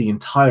 he did the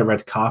entire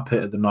red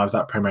carpet at the Knives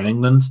Out premiere in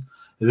England.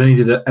 And then he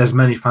did as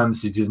many fans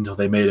as he did until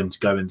they made him to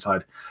go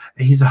inside.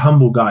 He's a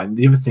humble guy. And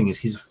the other thing is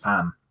he's a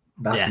fan.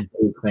 That's the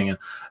big thing. And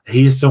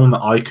he is someone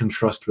that I can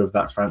trust with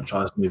that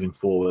franchise moving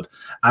forward.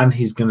 And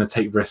he's going to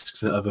take risks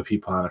that other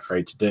people aren't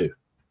afraid to do.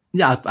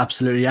 Yeah,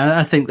 absolutely. And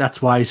I think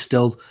that's why he's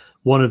still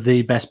one of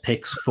the best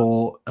picks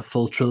for a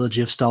full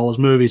trilogy of Star Wars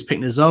movies,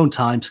 picking his own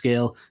time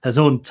scale, his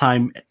own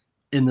time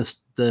in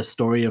the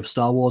story of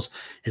Star Wars,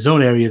 his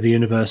own area of the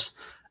universe.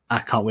 I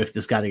can't wait for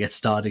this guy to get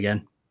started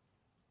again.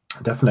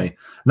 Definitely.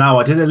 Now,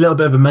 I did a little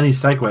bit of a mini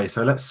segue,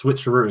 so let's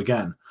switch the route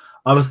again.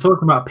 I was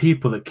talking about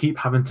people that keep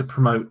having to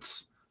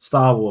promote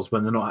Star Wars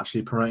when they're not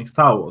actually promoting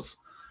Star Wars.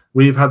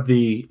 We've had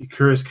the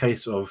curious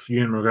case of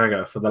Ewan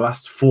McGregor for the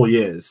last 4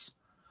 years.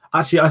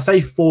 Actually, I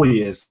say 4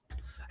 years.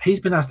 He's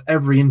been asked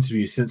every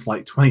interview since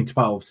like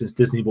 2012, since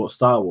Disney bought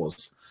Star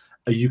Wars,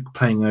 are you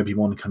playing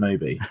Obi-Wan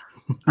Kenobi?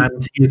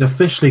 And he's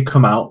officially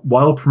come out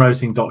while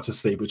promoting Doctor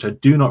Sleep, which I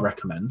do not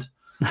recommend.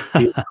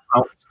 He's come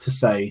out to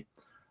say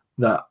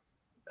that,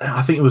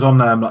 I think it was on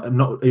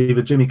not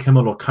either Jimmy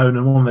Kimmel or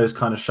Conan, one of those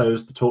kind of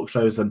shows, the talk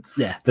shows, and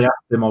they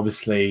asked him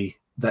obviously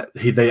that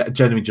they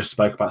genuinely just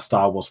spoke about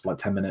Star Wars for like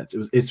 10 minutes.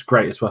 It's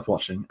great, it's worth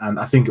watching, and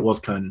I think it was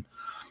Conan.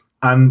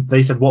 And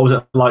they said, what was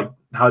it like?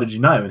 How did you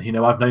know? And, you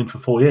know, I've known for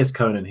 4 years,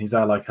 Conan. He's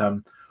there like,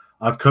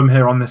 I've come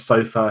here on this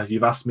sofa.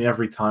 You've asked me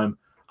every time.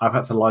 I've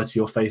had to lie to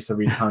your face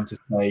every time to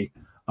say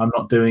I'm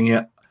not doing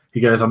it.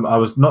 He goes, I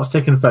was not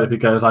sick and fed up. He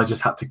goes, I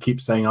just had to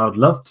keep saying I would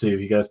love to.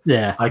 He goes,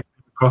 I came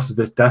across as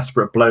this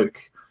desperate bloke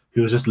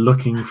who was just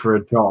looking for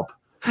a job.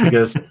 He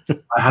goes,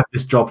 I had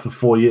this job for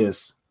 4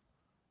 years.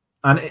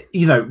 And,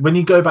 you know, when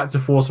you go back to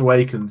Force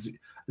Awakens,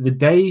 the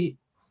day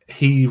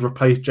he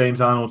replaced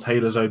James Arnold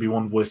Taylor's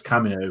Obi-Wan voice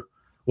cameo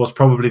was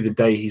probably the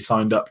day he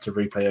signed up to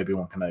replay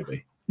Obi-Wan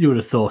Kenobi. You would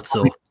have thought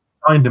so.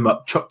 Signed him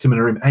up, chucked him in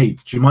a room. Hey,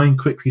 do you mind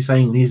quickly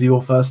saying these are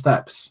your first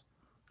steps?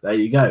 There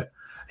you go.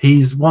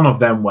 He's one of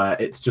them where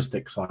it's just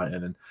exciting.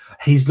 And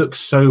he's looked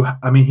so,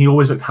 I mean, he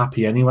always looked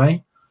happy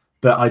anyway,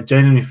 but I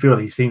genuinely feel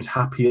he seems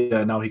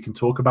happier now he can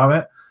talk about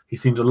it. He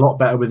seems a lot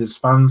better with his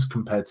fans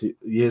compared to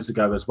years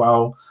ago as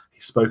well.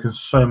 He's spoken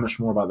so much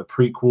more about the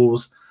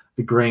prequels,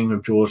 agreeing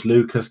with George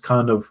Lucas,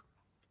 kind of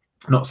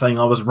not saying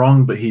I was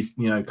wrong, but he's,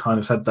 you know, kind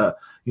of said that,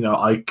 you know,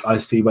 I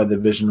see where the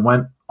vision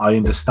went. I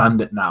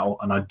understand it now,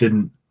 and I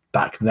didn't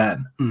back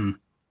then.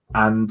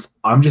 And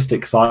I'm just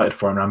excited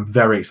for him. And I'm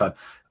very excited.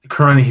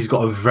 Currently, he's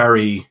got a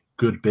very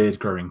good beard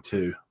growing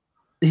too.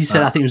 He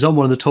said, I think it was on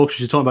one of the talk shows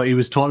you're talking about, he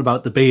was talking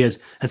about the beard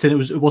and said it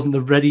wasn't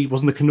the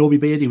Kenobi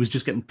beard. He was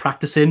just getting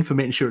practice in for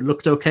making sure it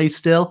looked okay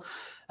still.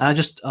 And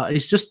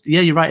it's just,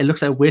 yeah, you're right. It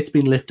looks like a weight's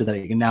been lifted that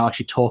he can now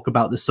actually talk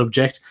about the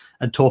subject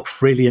and talk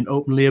freely and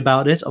openly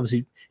about it.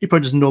 Obviously, he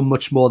probably doesn't know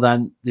much more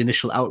than the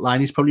initial outline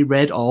he's probably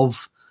read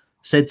of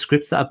said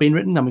scripts that have been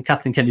written. I mean,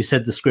 Kathleen Kennedy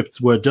said the scripts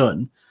were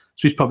done,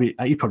 so he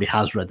probably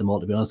has read them all,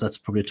 to be honest. That's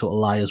probably a total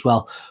lie as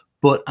well.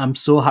 But I'm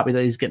so happy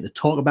that he's getting to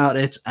talk about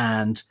it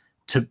and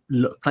to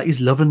look like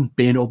he's loving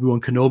being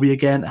Obi-Wan Kenobi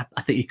again.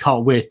 I think he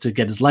can't wait to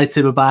get his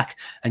lightsaber back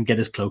and get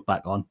his cloak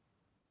back on.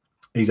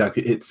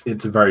 Exactly.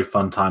 It's a very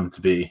fun time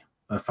to be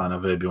a fan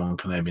of Obi-Wan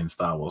Kenobi in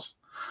Star Wars.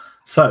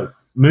 So,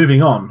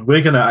 moving on,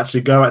 we're going to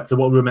actually go back to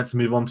what we were meant to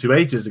move on to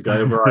ages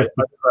ago, where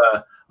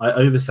I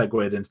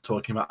over-segued into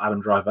talking about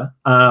Adam Driver.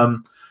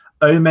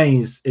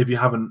 Omaze, if you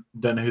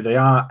don't know who they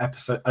are,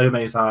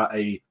 Omaze are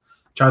a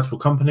charitable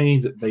company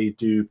that they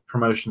do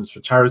promotions for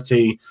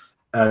charity.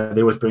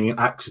 They always bring in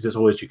actors. There's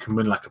always, you can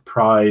win like a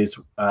prize,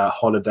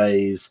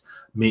 holidays,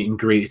 meet and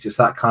greets. It's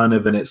that kind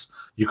of, and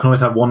you can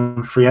always have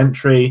one free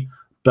entry,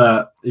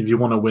 but if you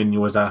want to win, you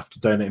always have to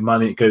donate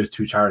money. It goes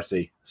to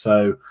charity.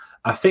 So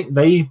I think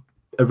they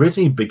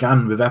originally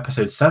began with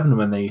episode 7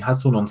 when they had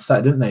someone on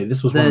set, didn't they?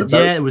 This was one of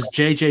the it was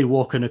JJ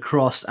walking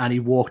across, and he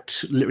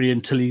walked literally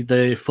until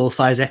the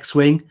full-size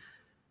X-Wing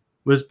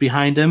was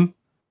behind him.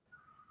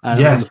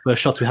 And one of the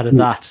first shots we had of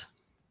that.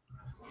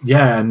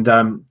 Yeah,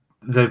 and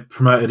they've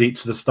promoted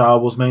each of the Star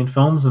Wars main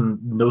films, and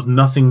there was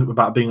nothing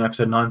about being an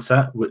episode 9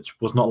 set, which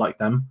was not like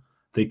them.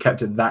 They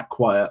kept it that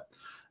quiet.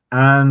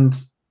 And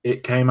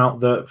it came out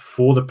that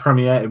for the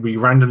premiere, we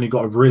randomly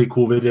got a really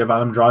cool video of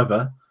Adam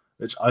Driver,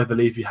 which I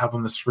believe you have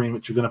on the screen,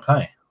 which you're going to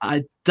play.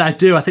 I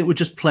do. I think we'll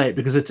just play it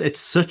because it's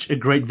such a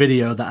great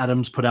video that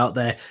Adam's put out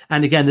there.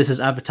 And again, this is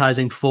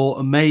advertising for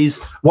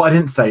Amaze. What I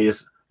didn't say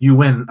is you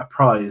win a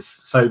prize.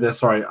 So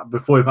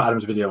before we put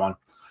Adam's video on,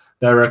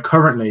 there are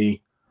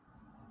currently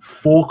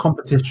 4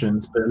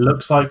 competitions, but it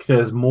looks like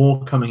there's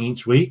more coming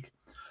each week.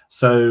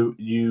 So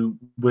you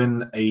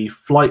win a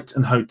flight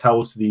and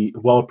hotel to the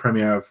world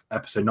premiere of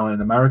episode 9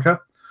 in America.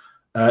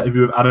 If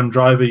you have Adam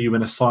Driver, you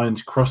win a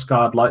signed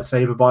crossguard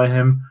lightsaber by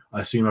him. I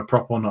assume a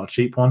proper one, not a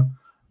cheap one.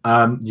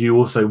 You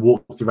also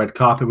walk the red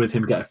carpet with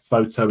him, get a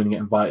photo, and get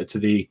invited to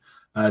the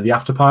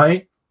after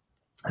party.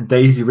 And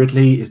Daisy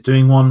Ridley is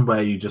doing one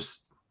where you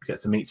just get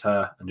to meet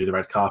her and do the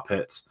red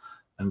carpet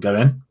and go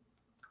in.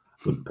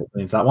 Wouldn't put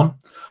me into that one.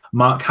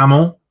 Mark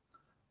Hamill,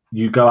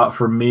 you go out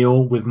for a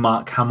meal with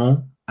Mark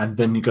Hamill, and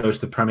then you go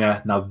to the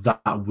premiere. Now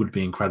that would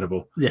be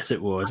incredible. Yes,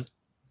 it would.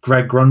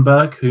 Greg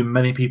Grunberg, who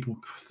many people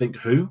think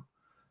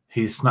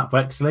he's Snap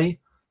Wexley,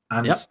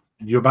 and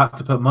you're about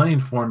to put money in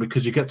for him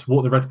because you get to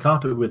walk the red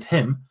carpet with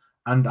him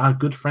and our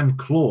good friend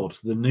Claude,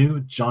 the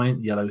new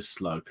giant yellow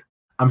slug.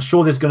 I'm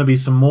sure there's going to be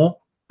some more.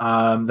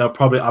 I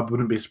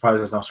wouldn't be surprised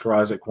there's an Oscar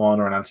Isaac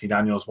one or an Anthony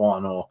Daniels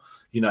one, or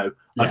I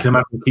can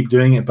imagine keep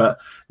doing it. But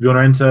if you want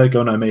to enter, go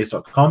on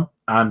amaze.com,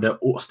 and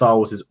Star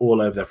Wars is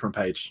all over their front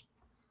page.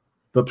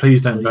 But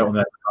please don't vote on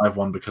the Drive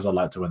one because I'd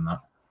like to win that.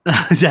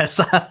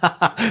 Yes,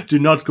 do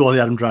not go on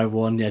the Adam Driver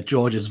one. Yeah,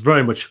 George is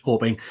very much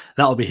hoping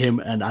that'll be him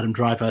and Adam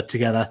Driver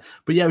together.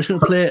 But yeah, we're just going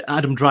to play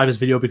Adam Driver's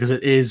video because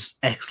it is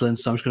excellent.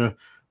 So I'm just going to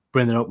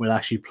bring it up. We'll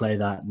actually play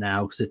that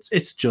now because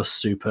it's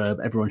just superb.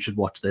 Everyone should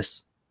watch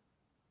this.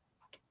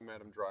 I'm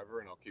Adam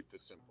Driver, and I'll keep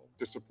this simple.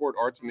 To support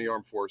arts in the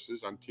armed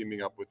forces, I'm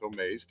teaming up with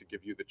Amaze to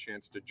give you the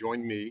chance to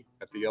join me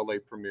at the LA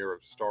premiere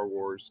of Star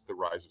Wars: The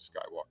Rise of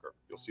Skywalker.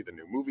 You'll see the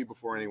new movie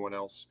before anyone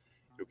else.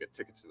 You'll get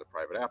tickets to the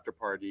private after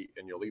party,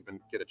 and you'll even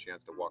get a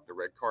chance to walk the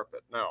red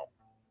carpet. Now,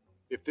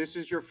 if this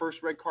is your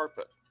first red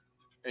carpet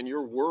and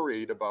you're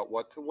worried about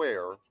what to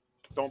wear,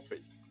 don't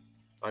be.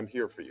 I'm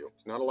here for you.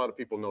 Not a lot of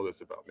people know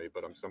this about me,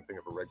 but I'm something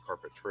of a red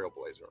carpet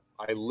trailblazer.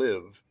 I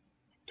live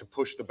to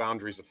push the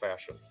boundaries of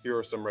fashion. Here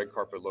are some red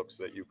carpet looks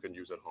that you can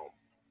use at home.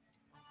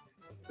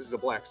 This is a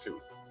black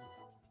suit.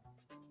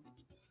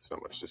 It's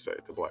not much to say,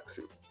 it's a black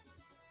suit.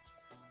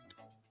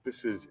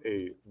 This is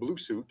a blue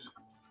suit.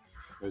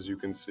 As you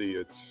can see,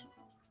 it's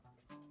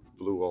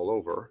blue all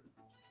over.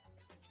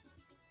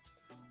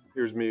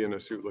 Here's me in a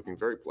suit looking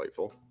very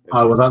playful.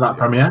 Oh, was that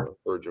premiere?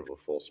 Verge of a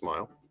full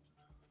smile.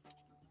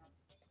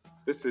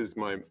 This is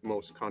my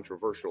most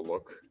controversial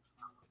look.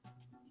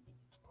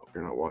 Hope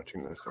you're not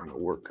watching this on a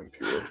work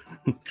computer.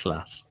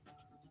 Class.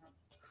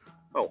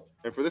 Oh,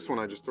 and for this one,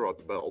 I just throw out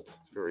the belt.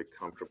 It's very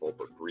comfortable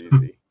but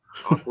breezy.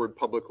 Awkward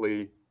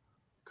publicly,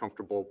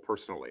 comfortable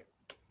personally.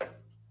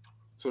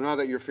 So now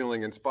that you're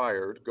feeling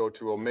inspired, go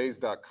to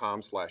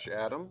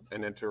amaze.com/Adam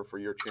and enter for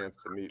your chance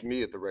to meet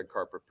me at the red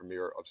carpet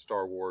premiere of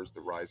Star Wars: The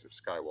Rise of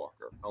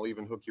Skywalker. I'll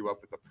even hook you up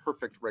with the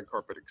perfect red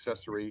carpet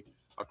accessory,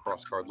 a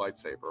crossguard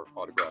lightsaber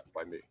autographed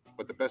by me.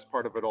 But the best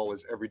part of it all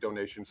is every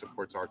donation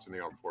supports arts in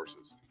the armed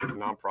forces. It's a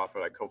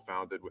nonprofit I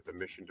co-founded with a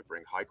mission to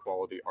bring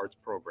high-quality arts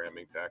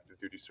programming to active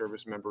duty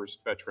service members,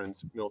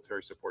 veterans,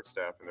 military support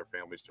staff, and their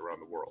families around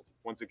the world.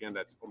 Once again,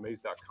 that's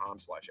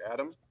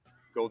amaze.com/Adam.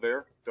 Go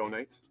there,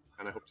 donate,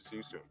 and I hope to see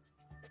you soon.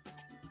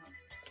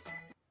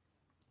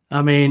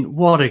 I mean,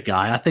 what a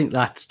guy. I think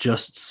that's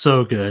just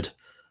so good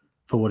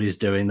for what he's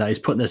doing, that he's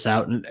putting this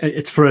out. And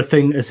it's for a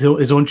thing,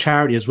 his own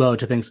charity as well,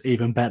 which I think is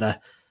even better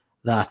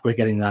that we're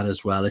getting that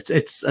as well.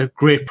 It's a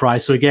great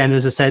price. So again,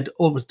 as I said,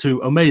 over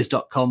to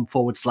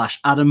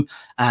amaze.com/Adam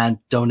and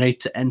donate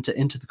to enter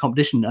into the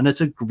competition. And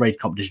it's a great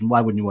competition.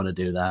 Why wouldn't you want to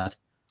do that?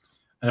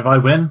 And if I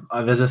win,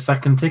 there's a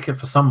second ticket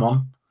for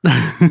someone.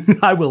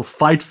 I will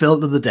fight Phil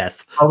to the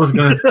death. I was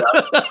going to say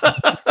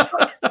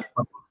that.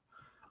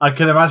 I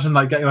can imagine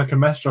getting a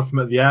message off him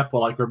at the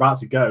airport, we're about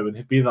to go, and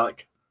he'd be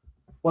like,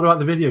 "What about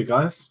the video,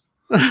 guys?"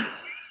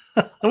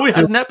 We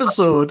had an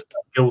episode.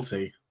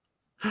 Guilty.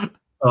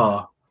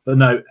 Oh, but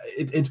no,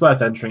 it's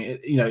worth entering.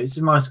 It's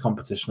a nice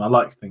competition. I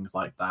like things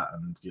like that,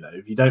 and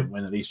if you don't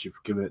win, at least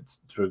you've given it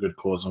to a good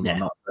cause and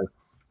whatnot. So,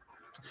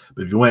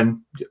 but if you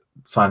win,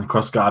 sign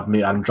crossguard,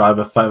 meet Adam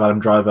Driver, fight with Adam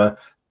Driver,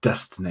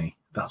 destiny.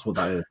 That's what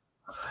that is.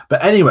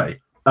 But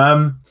anyway,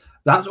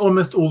 that's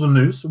almost all the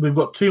news. We've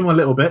got 2 more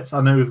little bits.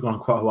 I know we've gone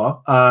quite a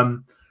while.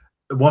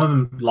 One of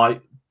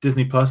them,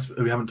 Disney Plus,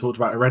 we haven't talked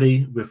about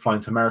already. We're flying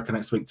to America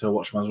next week to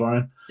watch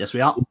Mandalorian. Yes, we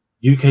are.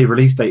 UK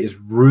release date is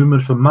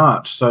rumored for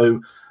March.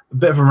 So a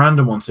bit of a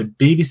random one. So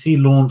BBC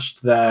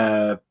launched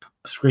their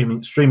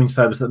streaming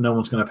service that no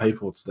one's going to pay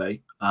for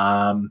today.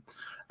 And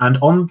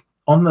on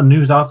the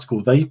news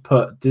article, they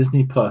put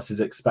Disney Plus is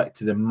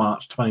expected in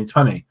March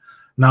 2020.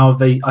 Now,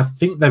 I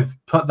think they've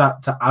put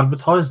that to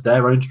advertise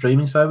their own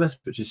streaming service,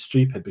 which is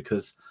stupid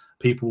because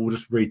people will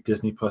just read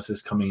Disney Plus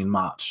is coming in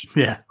March.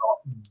 Yeah.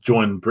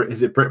 Join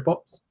is it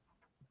BritBox?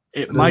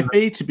 It might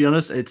be, to be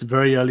honest. It's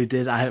very early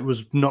days. I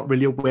was not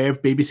really aware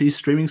of BBC's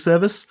streaming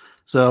service.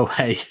 So,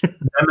 hey.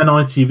 Them and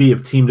ITV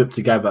have teamed up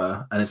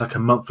together, and it's like a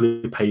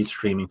monthly paid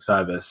streaming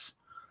service.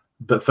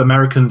 But for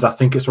Americans, I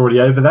think it's already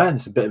over there, and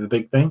it's a bit of a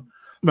big thing.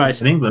 Right.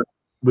 In England,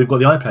 we've got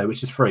the iPlayer,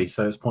 which is free,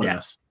 so it's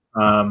pointless.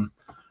 Yeah.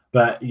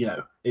 But, you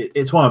know,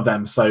 it's one of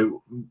them.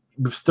 So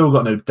we've still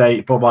got no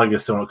date. Bob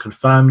Iger's still not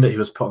confirmed it. He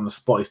was put on the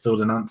spot. He still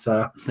didn't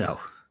answer. No.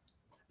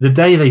 The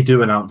day they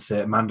do announce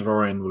it,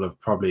 Mandalorian will have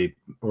probably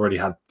already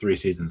had 3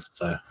 seasons.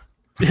 So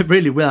it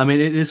really will. I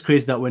mean, it is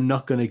crazy that we're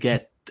not going to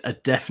get a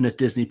definite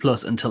Disney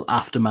Plus until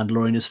after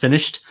Mandalorian is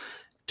finished.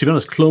 To be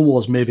honest, Clone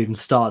Wars may have even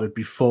started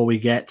before we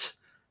get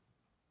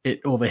it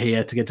over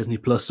here to get Disney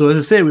Plus. So as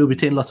I say, we'll be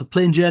taking lots of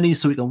plane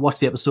journeys so we can watch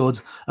the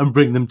episodes and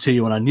bring them to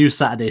you on our new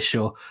Saturday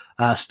show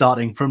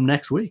starting from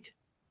next week.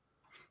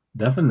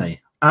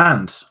 Definitely.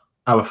 And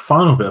our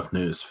final bit of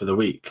news for the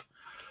week.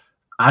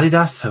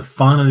 Adidas have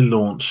finally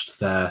launched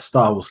their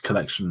Star Wars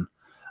collection,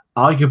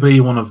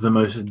 arguably one of the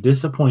most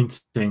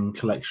disappointing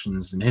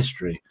collections in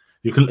history.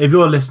 You can, if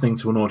you're listening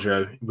to an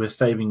audio, we're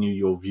saving you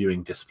your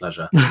viewing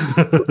displeasure.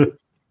 You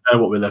know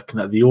what we're looking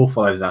at, the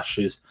awful Adidas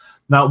shoes.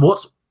 Now,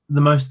 what's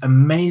the most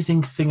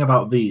amazing thing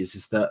about these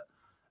is that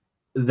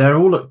they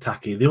all look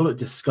tacky, they all look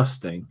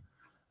disgusting.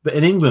 But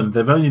in England,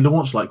 they've only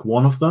launched like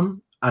one of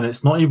them, and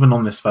it's not even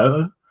on this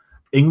photo.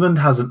 England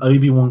has an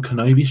Obi-Wan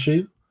Kenobi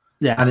shoe,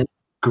 and it's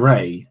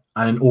grey,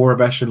 and in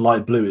Aurebesh in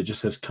light blue, it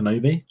just says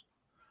Kenobi.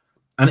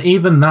 And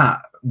even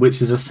that,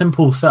 which is a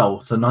simple sell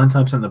to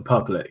 99% of the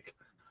public,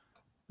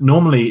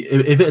 normally,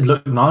 if it had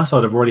looked nice,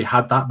 I'd have already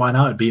had that by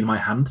now. It'd be in my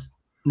hand.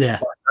 Yeah.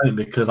 But I don't,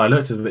 because I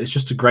looked at it, it's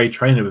just a grey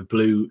trainer with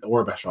blue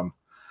Aurebesh on.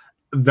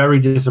 Very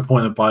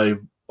disappointed by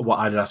what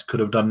Adidas could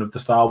have done with the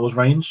Star Wars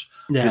range.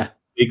 Yeah. This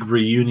big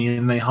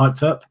reunion they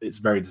hyped up. It's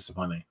very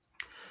disappointing.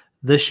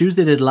 The shoes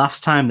they did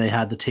last time they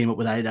had the team up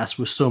with Adidas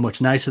was so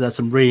much nicer. There's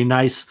some really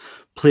nice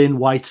plain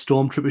white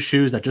Stormtrooper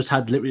shoes that just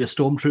had literally a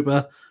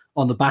Stormtrooper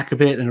on the back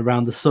of it and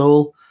around the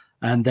sole.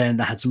 And then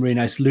they had some really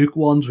nice Luke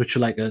ones, which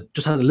were like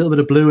just had a little bit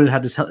of blue and it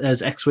had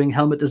his X-Wing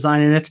helmet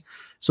design in it.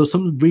 So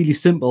some really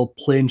simple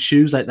plain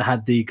shoes, like they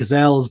had the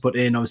Gazelles, but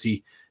in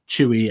obviously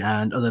Chewie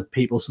and other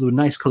people. So there were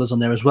nice colors on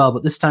there as well.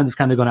 But this time they've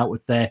kind of gone out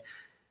with their,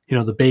 you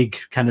know, the big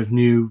kind of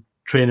new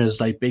trainers,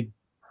 like big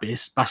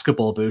base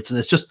basketball boots. And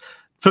it's just,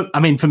 for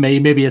me,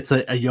 maybe it's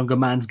a younger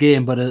man's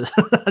game, but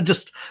I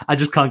just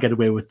can't get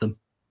away with them.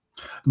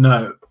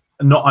 No,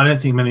 I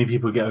don't think many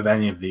people get with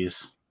any of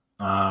these.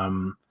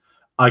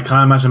 I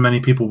can't imagine many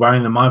people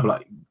wearing them either.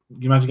 Like,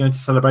 you imagine going to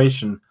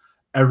Celebration,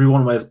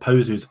 everyone wears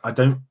Posus.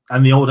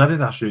 And the old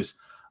Adidas shoes.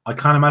 I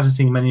can't imagine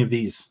seeing many of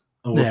these,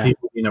 or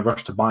people in a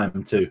rush to buy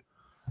them too.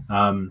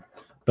 But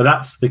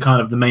that's the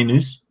kind of the main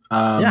news.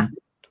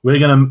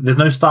 There's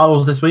no Star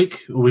Wars this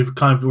week. We've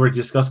kind of already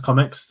discussed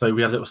comics, so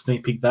we had a little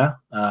sneak peek there.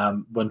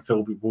 When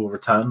Phil will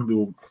return,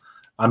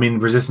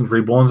 Resistance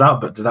Reborn's out,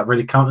 but does that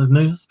really count as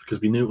news?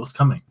 Because we knew it was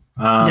coming.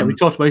 We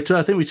talked about it.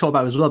 I think we talked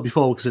about it as well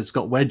before because it's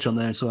got Wedge on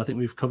there, so I think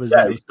we've covered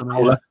it.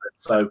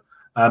 So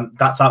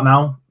that's out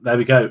now. There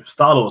we go.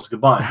 Star Wars,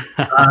 goodbye.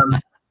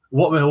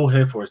 What we're all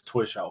here for is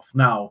Toy Shelf.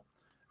 Now,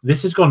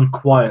 this has gone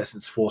quiet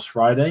since Force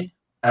Friday.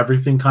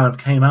 Everything kind of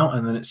came out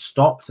and then it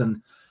stopped,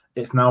 and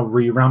it's now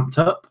re-ramped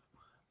up.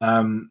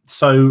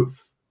 So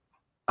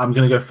I'm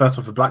going to go first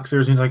off for Black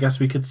Series news, I guess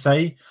we could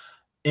say.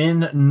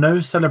 In no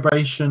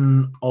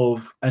celebration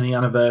of any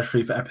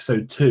anniversary for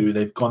Episode 2,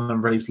 they've gone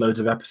and released loads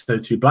of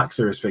Episode 2 Black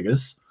Series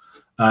figures.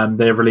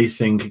 They're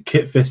releasing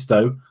Kit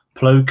Fisto,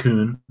 Plo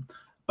Koon,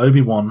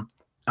 Obi-Wan,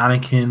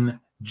 Anakin,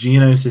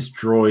 Geonosis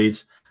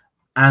Droid,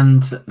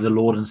 and the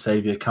Lord and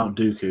Savior Count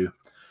Dooku.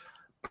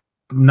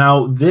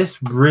 Now,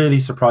 this really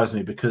surprised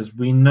me because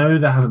we know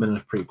there hasn't been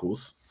enough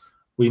prequels.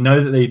 We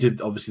know that they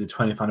did, obviously, the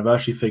 20th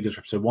anniversary figures for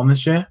Episode 1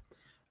 this year.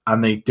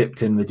 And they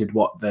dipped in. They did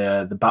what?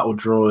 The Battle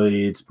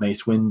Droid,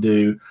 Mace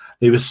Windu.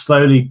 They were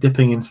slowly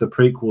dipping into the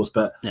prequels,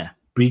 but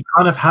we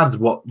kind of had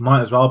what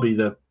might as well be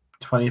the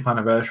 20th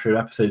anniversary of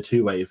Episode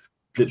 2 wave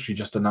literally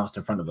just announced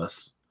in front of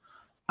us.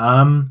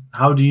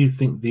 How do you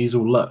think these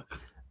will look?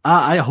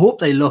 I hope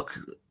they look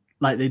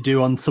like they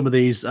do on some of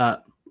these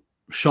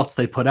shots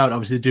they put out.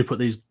 Obviously, they do put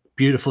these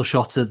beautiful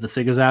shots of the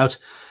figures out.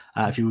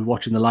 If you were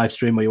watching the live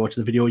stream or you're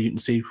watching the video, you can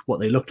see what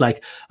they look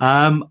like.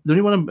 The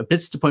only one I'm a bit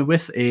disappointed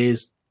with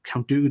is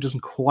Count Dooku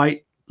doesn't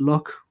quite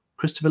look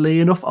Christopher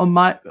Lee enough on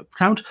my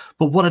account.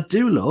 But what I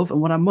do love,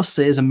 and what I must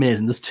say is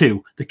amazing, there's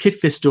two. The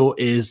Kit Fisto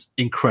is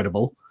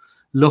incredible,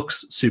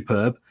 looks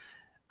superb.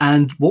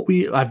 And what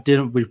we've had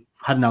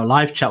in our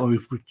live chat when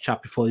we've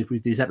chat before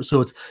with these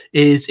episodes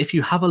is if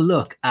you have a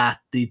look at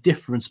the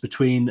difference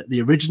between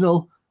the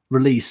original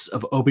release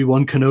of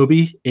Obi-Wan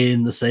Kenobi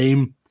in the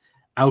same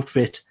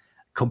outfit,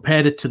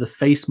 compared it to the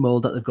face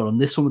mold that they've got on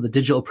this one with the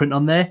digital print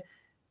on there,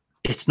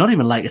 it's not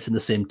even like it's in the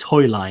same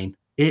toy line.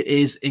 It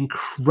is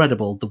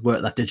incredible the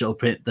work that digital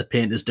print, the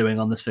paint is doing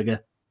on this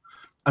figure.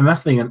 And that's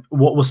the thing. And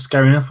what was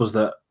scary enough was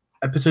that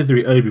Episode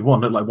 3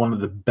 Obi-Wan looked like one of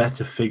the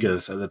better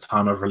figures at the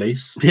time of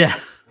release. Yeah.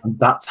 And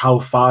that's how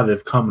far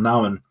they've come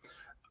now. And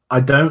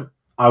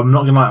I'm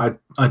not gonna lie,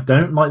 I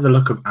don't like the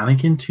look of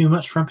Anakin too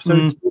much for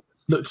episodes. It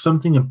looks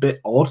something a bit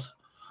odd.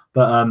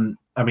 But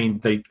I mean,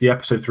 the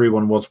episode 3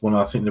 one was one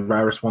of, I think, the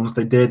rarest ones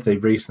they did. They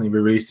recently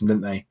released them,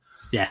 didn't they?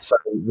 Yeah. So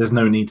there's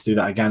no need to do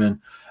that again. And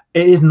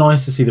it is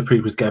nice to see the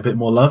prequels get a bit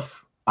more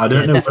love. I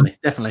don't know.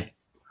 Definitely.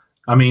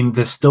 I mean,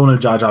 there's still no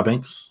Jar Jar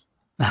Binks.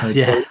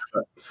 Yeah.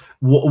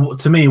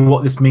 To me,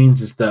 what this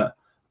means is that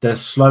they're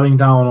slowing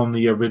down on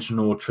the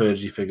original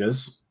trilogy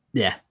figures.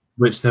 Yeah.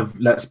 Which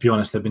let's be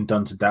honest, they've been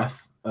done to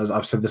death. As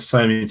I've said this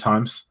so many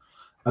times.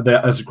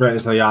 They're as great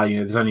as they are,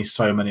 there's only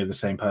so many of the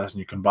same person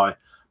you can buy.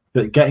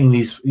 But getting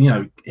these,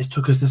 it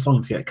took us this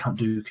long to get Count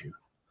Dooku.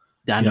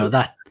 Yeah, I know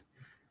that.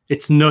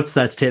 It's nuts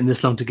that it's taken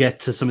this long to get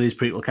to some of these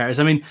prequel characters.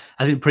 I mean,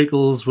 I think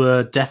prequels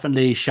were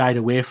definitely shied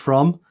away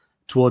from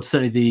towards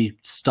certainly the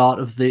start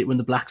of when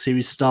the Black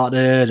Series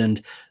started,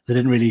 and they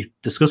didn't really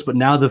discuss. But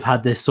now they've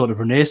had this sort of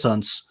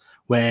renaissance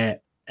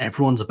where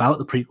everyone's about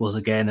the prequels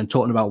again and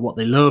talking about what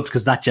they loved,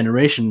 because that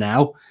generation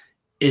now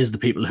is the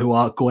people who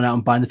are going out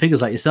and buying the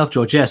figures like yourself,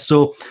 George. Yes,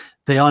 so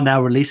they are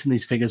now releasing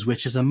these figures,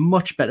 which is a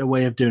much better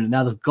way of doing it.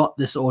 Now they've got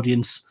this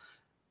audience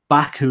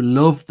back who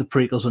loved the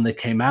prequels when they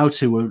came out,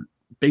 who were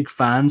big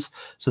fans,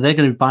 so they're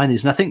going to be buying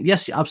these. And I think,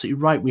 yes, you're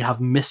absolutely right. We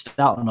have missed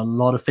out on a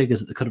lot of figures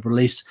that they could have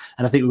released,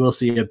 and I think we will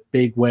see a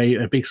big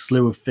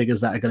slew of figures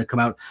that are going to come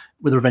out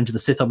with Revenge of the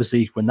Sith.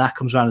 Obviously, when that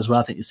comes around as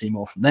well, I think you see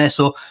more from there.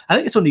 So I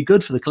think it's only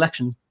good for the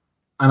collection.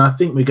 And I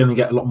think we're going to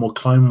get a lot more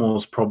Clone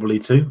Wars probably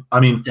too. I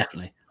mean,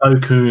 definitely.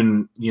 Plo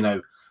Koon,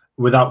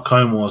 without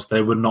Clone Wars,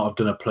 they would not have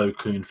done a Plo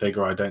Koon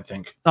figure, I don't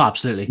think. Oh,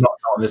 absolutely. Not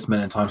at this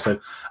minute in time. So,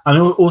 and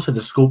also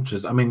the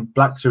sculptures. I mean,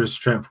 Black Series'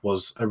 strength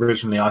was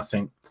originally, I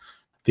think,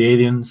 the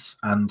aliens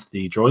and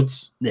the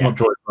droids. Yeah. Not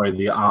droids, sorry,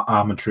 the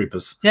armored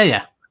troopers.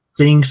 Yeah.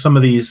 Seeing some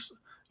of these,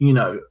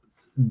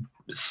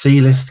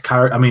 C-list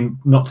characters. I mean,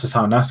 not to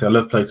sound nasty, I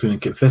love Plo Koon and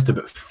Kit Fister,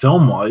 but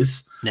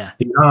film-wise, yeah,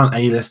 they aren't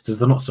A-listers.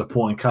 They're not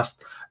supporting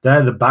cast.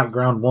 They're the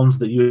background ones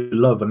that you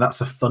love, and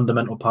that's a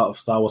fundamental part of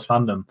Star Wars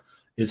fandom,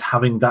 is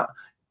having that.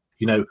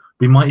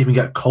 We might even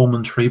get a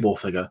Coleman Treeball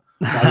figure.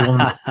 That's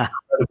one of the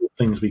incredible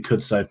things we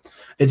could. So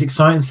it's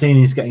exciting seeing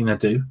he's getting their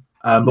due.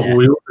 But what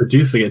we also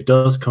do forget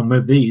does come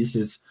with these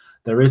is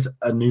there is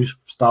a new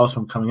Star Wars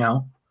film coming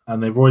out,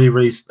 and they've already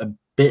released a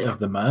bit of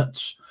the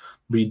merch.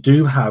 We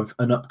do have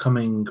an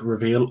upcoming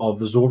reveal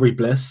of Zori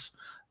Bliss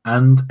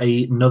and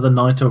another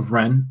Knight of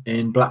Ren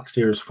in Black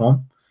Series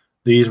form.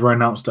 These were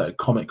announced at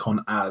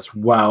Comic-Con as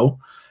well.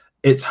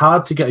 It's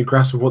hard to get a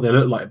grasp of what they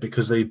look like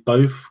because they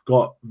both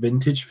got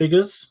vintage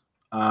figures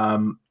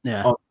on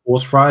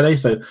Force Friday.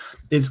 So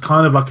it's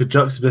kind of like a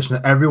juxtaposition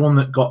that everyone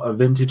that got a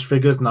vintage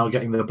figure is now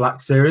getting the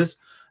Black Series,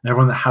 and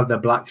everyone that had their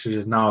Black Series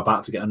is now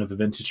about to get another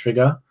vintage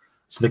figure.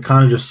 So they're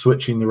kind of just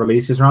switching the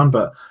releases around.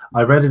 But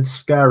I read a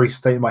scary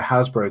statement by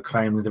Hasbro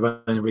claiming they've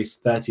only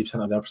released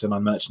 30% of their episode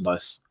 9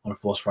 merchandise on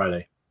Force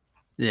Friday.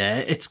 Yeah,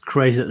 it's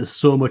crazy that there's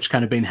so much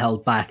kind of being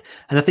held back.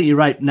 And I think you're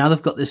right. Now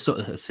they've got this sort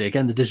of, say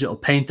again, the digital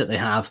paint that they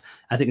have.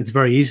 I think it's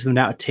very easy for them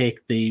now to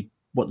take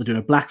what they're doing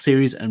in Black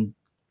Series and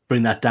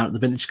bring that down to the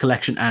vintage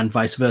collection and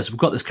vice versa. We've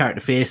got this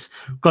character face,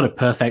 we've got it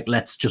perfect.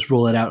 Let's just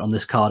roll it out on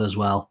this card as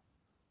well.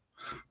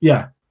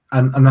 Yeah,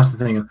 and that's the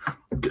thing.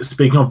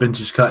 Speaking of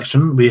vintage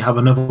collection, we have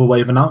another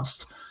wave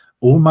announced,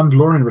 all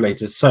Mandalorian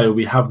related. So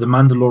we have the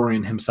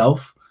Mandalorian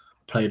himself,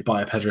 played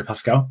by Pedro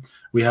Pascal.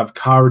 We have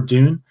Cara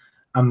Dune.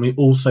 And we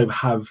also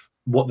have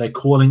what they're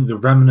calling the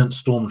Remnant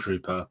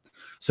Stormtrooper.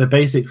 So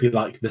basically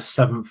like the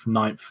 7th,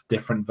 9th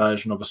different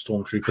version of a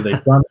Stormtrooper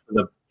they've done for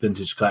the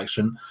vintage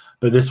collection.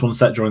 But this one's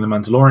set during the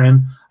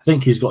Mandalorian. I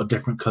think he's got a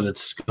different coloured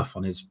scuff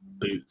on his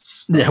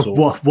boots.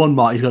 One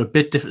mark. He's got a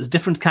bit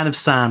different kind of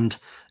sand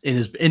in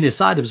his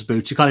side of his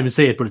boots. You can't even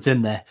see it, but it's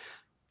in there.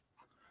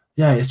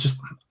 Yeah, it's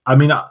just, I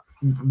mean,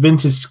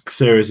 vintage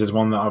series is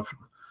one that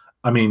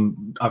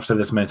I've said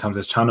this many times on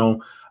this channel.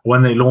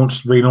 When they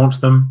relaunched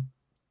them,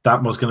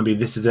 that was going to be,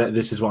 this is it.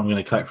 This is what I'm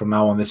going to collect from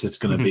now on. This is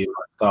going to be my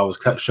Star Wars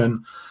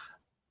collection.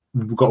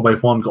 We've got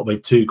wave 1, got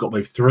wave 2, got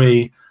wave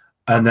 3.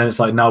 And then it's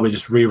like now we're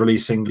just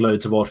re-releasing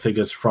loads of old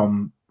figures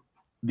from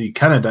the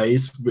Kenner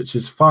days, which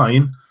is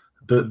fine.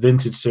 But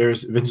vintage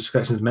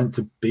collection is meant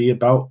to be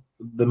about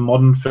the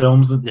modern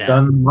films that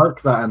done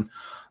like that. And,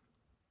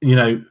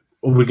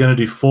 we're going to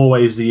do 4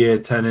 waves a year,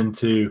 turn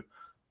into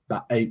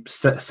that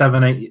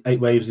 8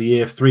 waves a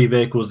year, 3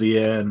 vehicles a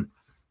year. And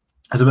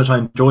as much as I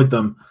enjoyed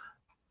them,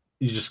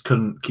 you just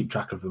couldn't keep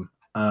track of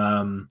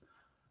them,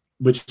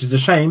 which is a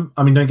shame.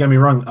 I mean, don't get me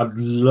wrong. I'd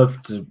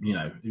love to,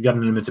 if you had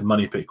unlimited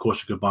money, but of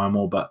course you could buy them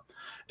all. But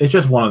it's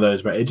just one of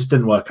those where it just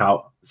didn't work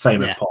out.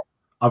 Same with Pop.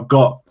 I've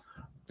got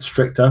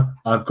Stricter.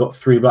 I've got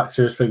 3 Black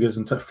Series figures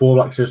and 4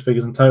 Black Series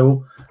figures in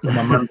total. Got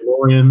my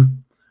Mandalorian.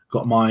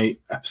 Got my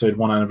episode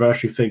 1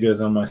 anniversary figures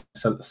and my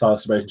Star Wars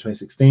Celebration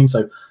 2016. So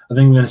I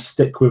think I'm going to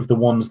stick with the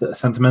ones that are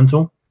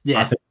sentimental.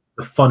 Yeah. I think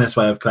the funnest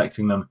way of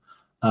collecting them.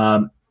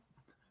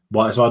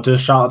 So I'll do a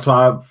shout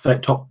out to our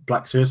top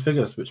Black Series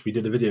figures, which we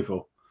did a video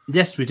for.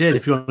 Yes, we did.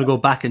 If you want to go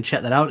back and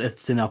check that out,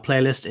 it's in our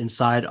playlist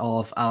inside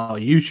of our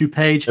YouTube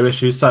page. No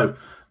issues. So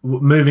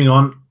Moving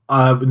on.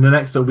 The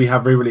next up, we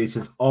have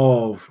re-releases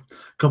of a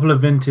couple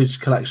of vintage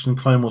collection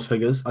Clone Wars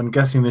figures. I'm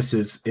guessing this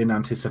is in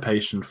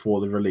anticipation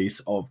for the release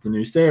of the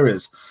new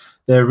series.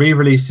 They're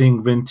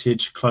re-releasing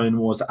vintage Clone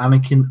Wars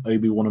Anakin,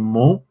 Obi-Wan, and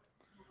Maul.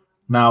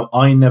 Now,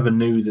 I never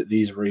knew that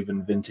these were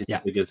even vintage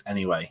figures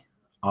anyway.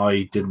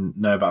 I didn't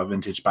know about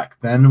vintage back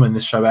then when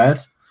this show aired.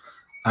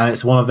 And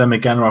it's one of them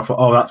again where I thought,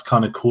 oh, that's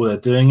kind of cool, they're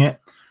doing it.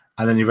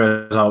 And then you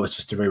realize, oh, it's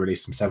just to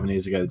re-release them 7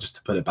 years ago just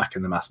to put it back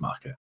in the mass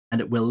market. And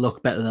it will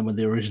look better than when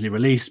they originally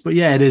released. But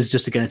yeah, it is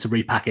just, again, it's a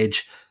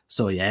repackage.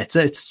 So yeah,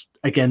 it's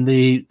again,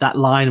 that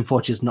line,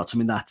 unfortunately, is not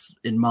something that's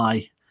in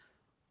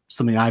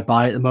something I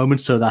buy at the moment.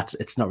 So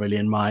it's not really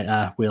in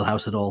my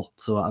wheelhouse at all.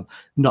 So I'm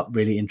not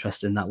really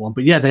interested in that one.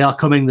 But yeah, they are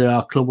coming. There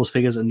are Clone Wars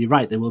figures, and you're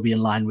right, they will be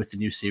in line with the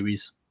new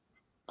series.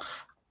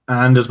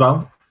 And as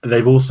well,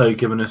 they've also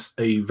given us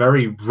a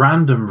very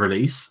random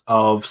release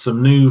of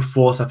some new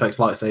Force FX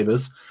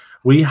lightsabers.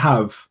 We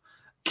have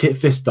Kit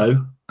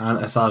Fisto and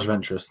Asajj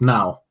Ventress.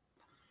 Now,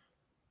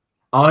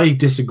 I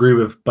disagree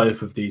with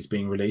both of these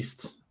being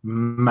released.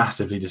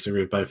 Massively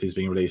disagree with both of these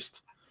being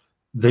released.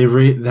 They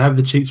have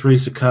the cheek to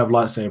release a curved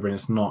lightsaber, and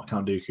it's not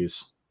Count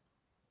Dooku's.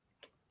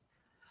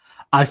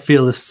 I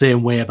feel the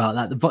same way about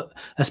that, but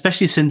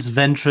especially since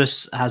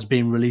Ventress has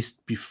been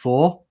released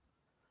before.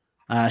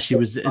 She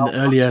was in the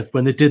earlier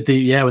when they did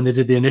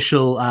the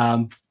initial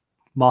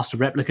Master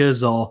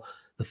Replicas, or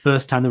the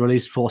first time they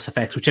released Force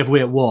FX, whichever way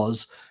it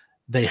was,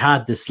 they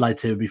had this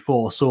lightsaber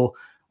before. So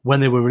when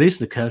they were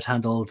releasing the curved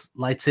handled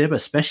lightsaber,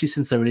 especially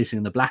since they're releasing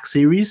in the Black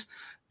Series,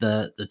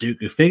 the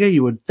Dooku figure,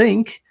 you would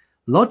think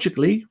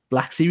logically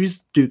Black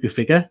Series Dooku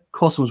figure. Of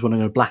course, someone's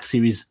wanting a Black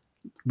Series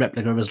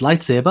replica of his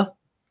lightsaber.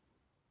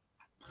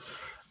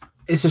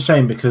 It's a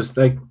shame because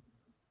the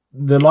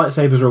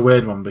lightsabers are a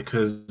weird one,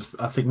 because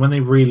I think when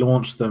they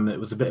relaunched them, it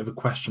was a bit of a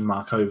question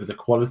mark over the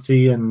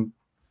quality and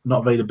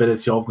not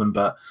availability of them,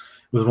 but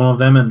it was one of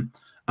them. And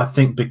I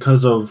think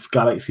because of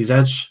Galaxy's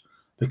Edge,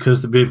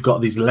 because we've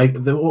got these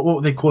what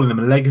are they calling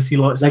them? Legacy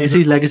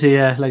lightsabers?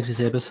 Legacy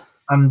sabers.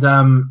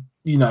 And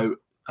you know,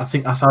 I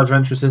think Asajj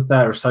Ventress is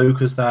there,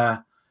 Ahsoka's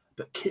there,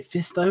 but Kit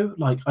Fisto,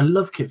 like, I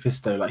love Kit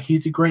Fisto, like,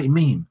 he's a great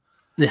meme.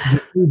 Yeah,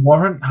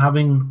 warrant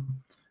having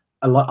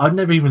I'd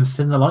never even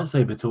seen the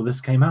lightsaber till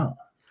this came out.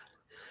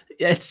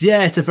 It's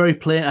a very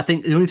plain. I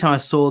think the only time I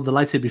saw the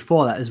lightsaber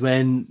before that is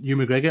when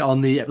Ewan McGregor on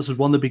the episode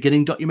 1, the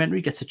beginning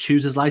documentary, gets to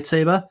choose his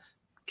lightsaber.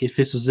 Kit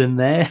Fisto's in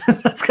there.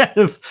 That's kind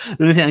of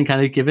the only thing I can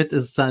kind of give it.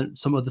 Is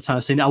some other time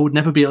I've seen it. I would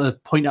never be able to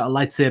point out a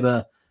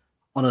lightsaber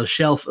on a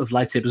shelf of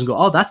lightsabers and go,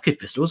 "Oh, that's Kit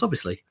Fisto's."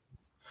 Obviously,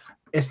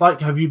 it's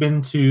like, have you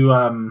been to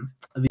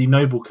the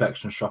Noble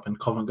Collection shop in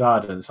Covent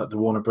Garden? It's like the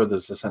Warner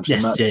Brothers essentially.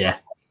 Yes, yeah.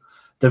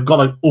 They've got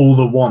like all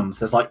the ones.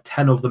 There's like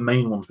 10 of the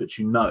main ones which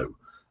you know,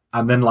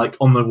 and then like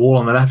on the wall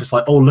on the left, it's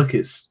like, oh look,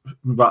 it's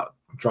about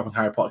dropping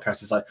Harry Potter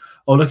characters. It's like,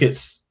 oh look,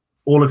 it's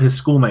all of his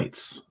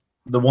schoolmates,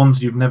 the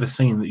ones you've never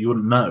seen that you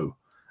wouldn't know.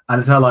 And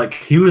it's like,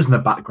 he was in the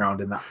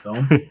background in that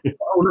film.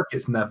 Oh, look,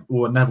 it's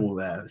Neville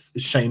there. It's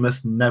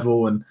Seamus,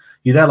 Neville, and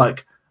you're there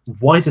like,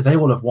 why do they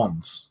all have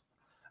wands?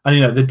 And,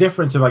 you know, the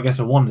difference of, I guess,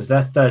 a wand is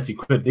they're 30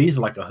 quid. These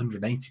are like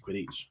 180 quid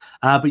each.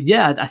 But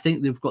yeah, I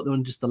think they've got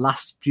them just the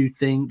last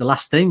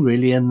thing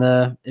really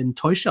in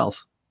Toy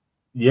Shelf.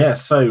 Yeah,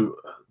 so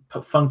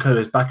Funko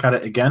is back at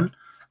it again.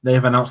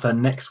 They've announced their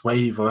next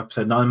wave of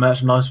Episode 9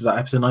 merchandise, with that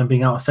Episode 9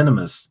 being out of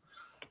cinemas.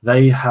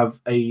 They have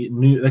a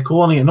new, they're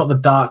calling it not the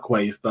Dark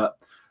Wave, but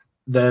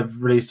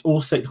they've released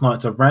all 6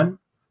 Knights of Ren,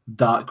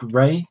 Dark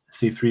Rey,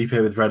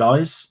 C-3PO with red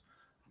eyes,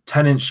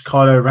 10-inch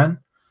Kylo Ren,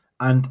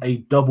 and a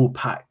double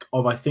pack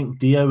of, I think,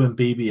 Dio and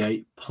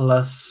BB-8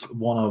 plus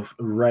one of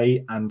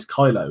Rey and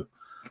Kylo.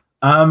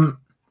 I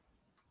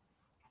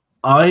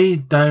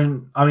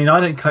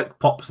don't collect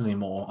pops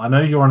anymore. I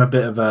know you're on a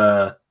bit of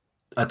a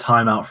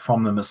timeout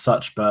from them as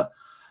such, but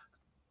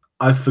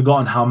I've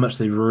forgotten how much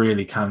they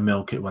really can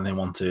milk it when they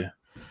want to.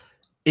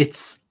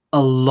 It's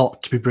a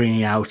lot to be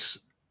bringing out,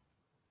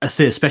 I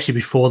say, especially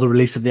before the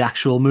release of the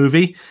actual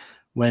movie,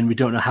 when we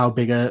don't know how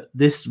big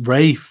this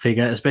Rey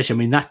figure, especially, I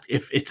mean, that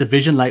if it's a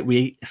vision like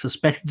we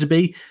suspect it to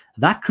be,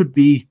 that could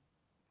be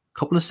a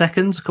couple of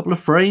seconds, a couple of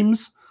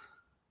frames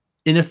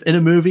in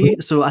a movie.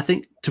 So I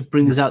think to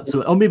bring this out,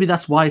 or maybe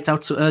that's why it's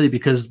out so early,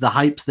 because the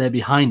hype's there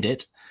behind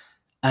it.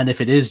 And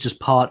if it is just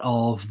part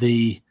of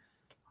a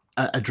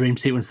dream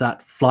sequence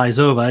that flies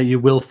over, you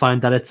will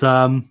find that it's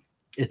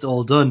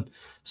all done.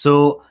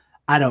 So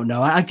I don't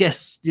know. I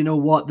guess, you know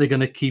what, they're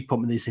going to keep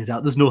pumping these things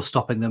out. There's no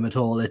stopping them at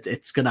all.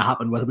 It's going to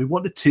happen whether we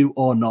wanted to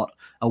or not,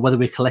 or whether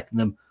we're collecting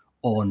them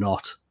or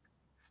not.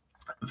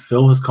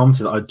 Phil has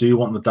commented, I do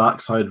want the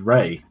Dark Side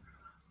Rey.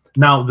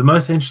 Now, the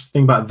most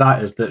interesting thing about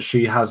that is that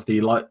she has the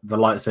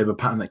lightsaber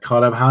pattern that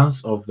Kylo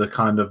has, of the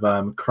kind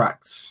of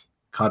cracked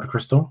kyber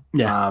crystal.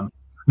 Yeah.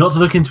 Not to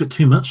look into it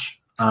too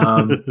much.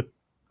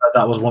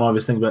 That was one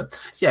obvious thing, but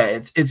yeah,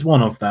 it's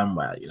one of them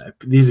where, you know,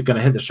 these are going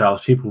to hit the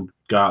shelves. People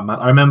go out, man.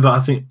 I remember, I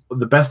think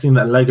the best thing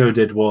that Lego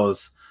did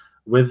was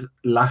with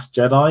Last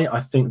Jedi. I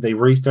think they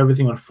released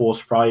everything on Force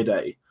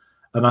Friday,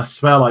 and I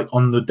swear, like,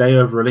 on the day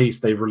of release,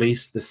 they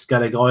released the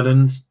Skellig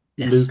Island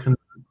Yes. Luke and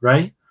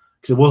Ray,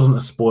 because it wasn't a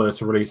spoiler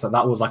to release that.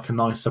 That was like a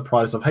nice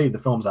surprise of, hey, the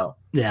film's out.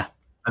 Yeah.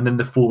 And then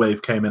the full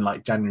wave came in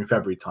like January,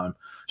 February time,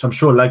 which I'm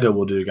sure Lego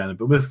will do again.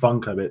 But with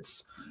Funko,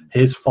 it's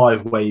here's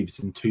 5 waves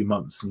in 2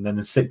 months, and then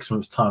in 6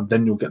 months' time,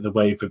 then you'll get the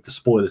wave with the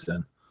spoilers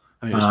in.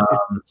 I mean,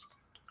 it's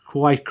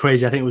quite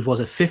crazy. I think it was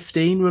it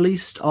 15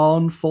 released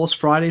on Force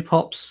Friday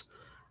pops,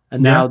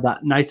 and now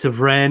that Knights of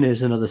Ren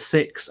is another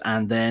 6,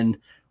 and then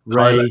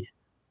Ray, like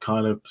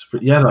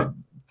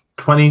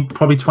 20,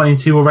 probably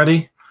 22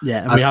 already.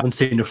 Yeah, and we haven't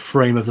seen a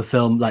frame of the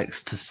film like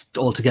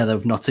altogether.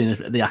 We've not seen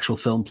the actual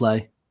film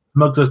play.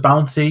 Smuggler's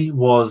Bounty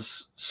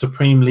was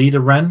Supreme Leader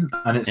Ren,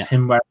 and it's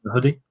him wearing the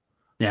hoodie.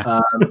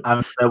 Yeah,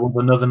 and there was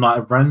another Knight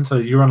of Ren, so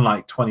you're on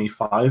like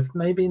 25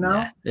 maybe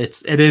now. Yeah,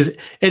 it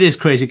is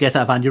crazy to get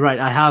that, Van. You're right.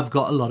 I have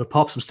got a lot of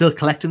pops. I'm still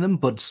collecting them,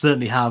 but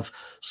certainly have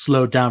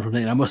slowed down from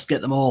thinking I must get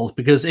them all,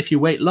 because if you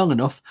wait long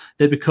enough,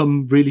 they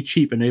become really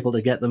cheap and able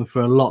to get them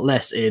for a lot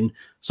less in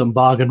some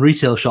bargain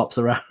retail shops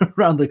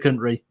around the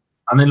country.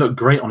 And they look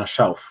great on a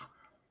shelf.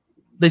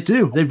 They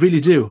do. They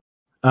really do.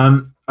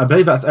 I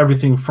believe that's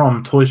everything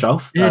from Toy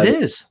Shelf. It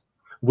is.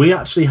 We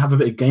actually have a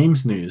bit of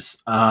games news,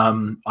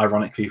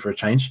 ironically for a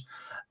change.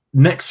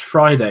 Next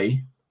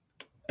Friday,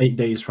 8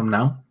 days from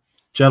now,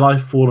 Jedi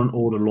Fallen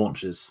Order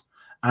launches.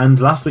 And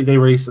last week they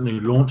released a new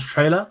launch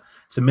trailer.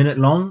 It's a minute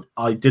long.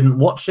 I didn't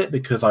watch it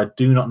because I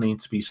do not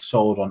need to be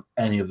sold on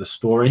any of the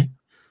story.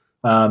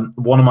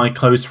 One of my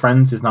close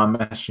friends is now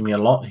messaging me a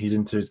lot. He's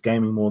into his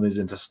gaming more than he's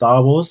into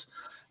Star Wars.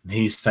 And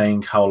he's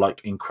saying how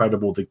like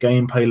incredible the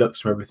gameplay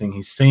looks from everything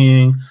he's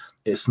seeing.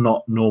 It's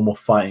not normal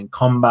fighting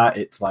combat.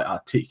 It's like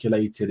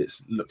articulated. It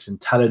looks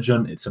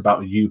intelligent. It's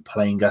about you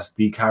playing as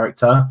the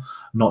character,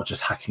 not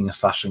just hacking and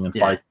slashing and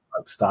fighting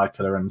like Star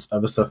Killer and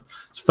other stuff.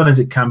 As fun as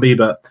it can be,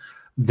 but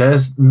I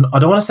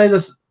don't want to say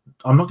there's,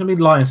 I'm not going to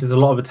be lying, so there's a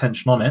lot of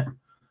attention on it.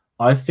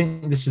 I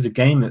think this is a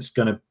game that's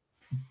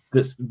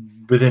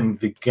within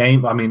the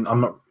game. I mean,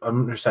 I'm not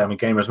going to say I'm a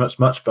gamer as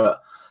much,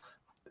 but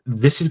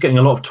this is getting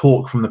a lot of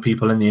talk from the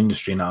people in the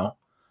industry now.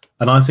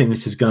 And I think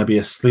this is going to be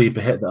a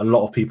sleeper hit that a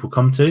lot of people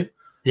come to.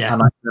 Yeah.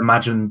 And I can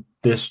imagine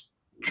this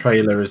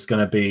trailer is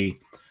going to be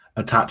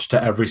attached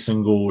to every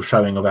single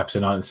showing of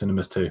Episode 9 in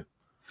cinemas too.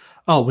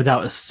 Oh,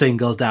 without a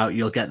single doubt,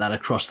 you'll get that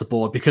across the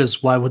board,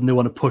 because why wouldn't they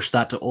want to push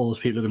that to all those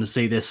people who are going to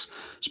see this,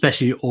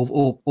 especially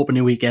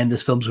opening weekend?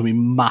 This film's going to be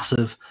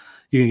massive.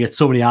 You can get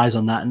so many eyes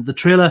on that. And the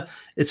trailer,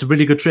 it's a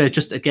really good trailer. It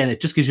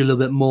just gives you a little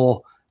bit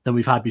more than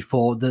we've had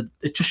before.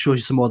 It just shows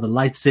you some more of the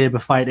lightsaber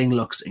fighting.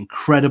 Looks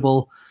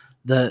incredible.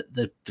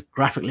 The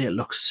graphically, it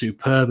looks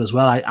superb as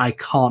well. I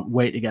can't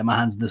wait to get my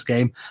hands in this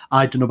game.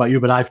 I don't know about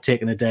you, but I've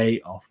taken a day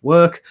off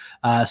work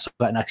so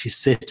I can actually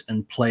sit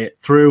and play it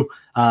through.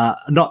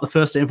 Not the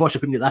first day, unfortunately,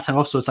 I couldn't get that time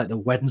off, so it's like the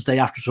Wednesday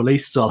after it's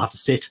released, so I'll have to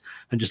sit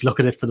and just look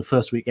at it for the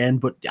first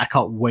weekend. But I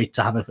can't wait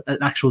to have an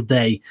actual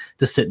day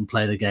to sit and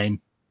play the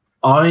game.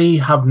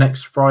 I have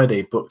next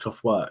Friday booked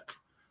off work.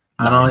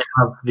 And nice.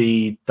 I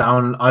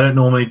have I don't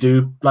normally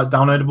do like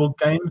downloadable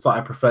games. Like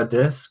I prefer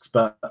discs,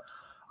 but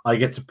I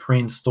get to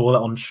pre-install it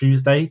on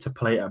Tuesday to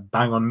play it at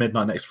bang on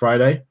midnight next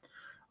Friday.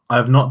 I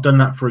have not done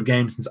that for a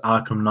game since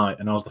Arkham Knight,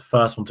 and I was the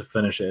first one to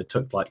finish it. It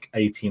took like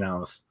 18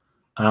 hours.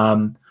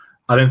 I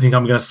don't think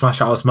I'm going to smash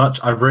out as much.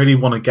 I really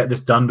want to get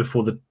this done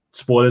before the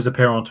spoilers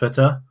appear on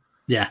Twitter.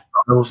 Yeah.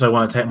 I also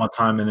want to take my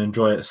time and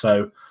enjoy it.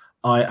 So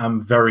I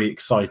am very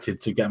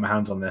excited to get my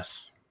hands on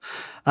this.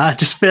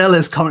 Just Phil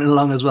is commenting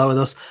along as well with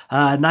us.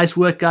 Nice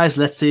work, guys.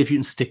 Let's see if you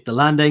can stick the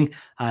landing.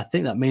 I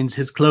think that means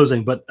his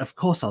closing, but of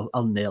course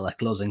I'll nail that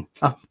closing.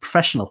 I'm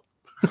professional.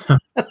 And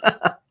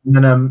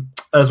then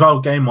as well,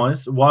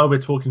 game-wise, while we're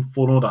talking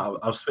Fallen Order,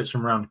 I'll switch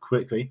them around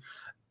quickly.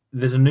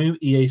 There's a new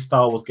EA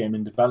Star Wars game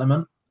in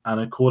development,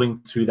 and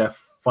according to their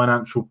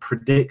financial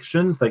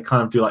predictions, they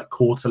kind of do like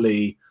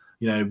quarterly,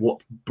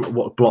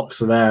 what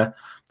blocks are there.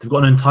 They've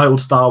got an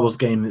entitled Star Wars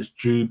game that's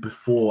due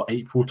before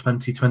April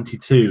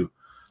 2022.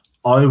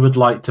 I would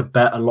like to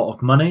bet a lot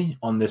of money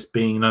on this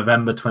being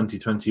November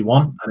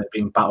 2021 and it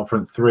being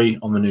Battlefront 3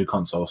 on the new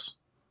consoles.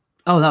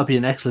 Oh, that would be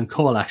an excellent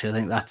call, actually. I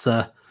think that's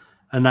a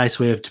nice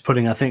way of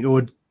putting it. I think it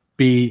would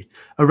be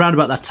around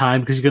about that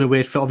time, because you're going to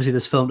wait for, obviously,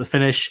 this film to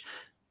finish.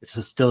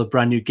 It's still a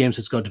brand new game, so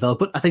it's got to develop.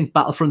 But I think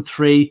Battlefront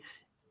 3,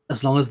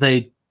 as long as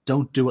they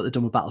don't do what they've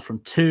done with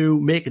Battlefront 2,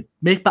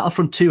 make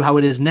Battlefront 2 how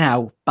it is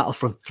now,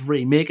 Battlefront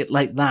 3, make it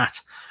like that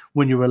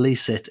when you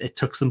release it. It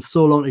took them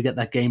so long to get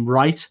that game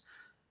right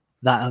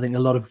that I think a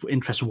lot of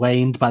interest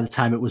waned by the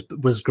time it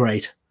was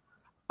great.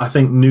 I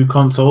think new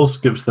consoles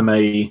gives them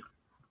a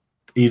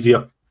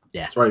easier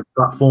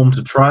platform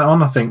to try it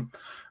on. I think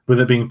with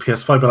it being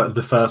PS5, but like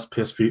the first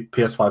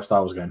PS5 Star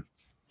Wars game.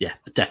 Yeah,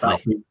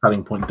 definitely.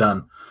 Selling point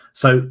done.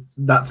 So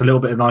that's a little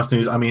bit of nice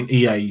news. I mean,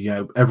 EA,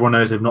 everyone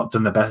knows they've not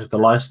done the best with the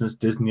license.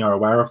 Disney are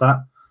aware of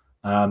that.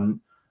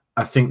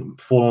 I think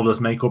Fallen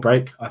Order's make or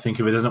break. I think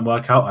if it doesn't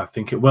work out, I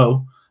think it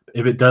will.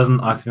 If it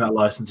doesn't, I think that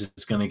license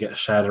is going to get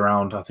shared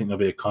around. I think there'll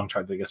be a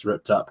contract that gets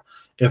ripped up.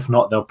 If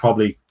not, they'll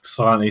probably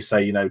silently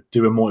say,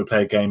 do a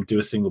multiplayer game, do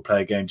a single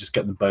player game, just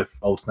get them both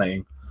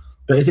alternating.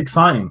 But it's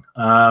exciting.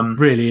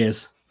 Really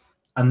is.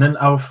 And then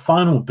our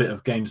final bit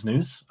of games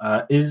news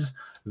is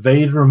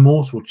Vader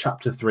Immortal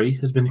Chapter 3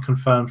 has been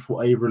confirmed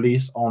for a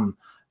release on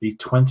the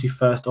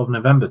 21st of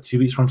November, 2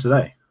 weeks from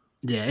today.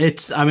 Yeah,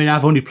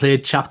 I've only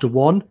played Chapter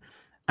 1,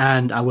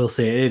 and I will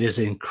say it is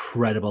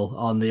incredible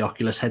on the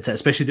Oculus headset,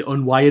 especially the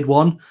unwired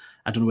one.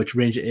 I don't know which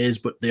range it is,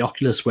 but the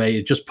Oculus where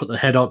you just put the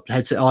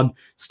headset on,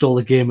 install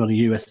the game on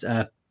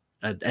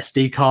an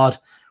SD card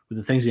with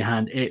the things in your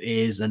hand, it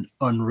is an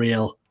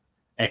unreal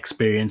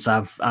experience.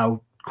 I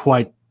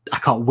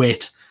can't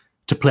wait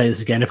to play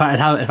this again. If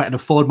I could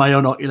afford my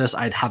own Oculus,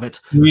 I'd have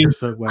it. We have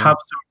some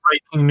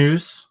breaking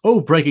news. Oh,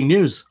 breaking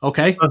news.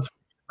 Okay. It's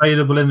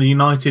available in the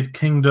United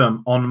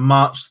Kingdom on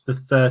March the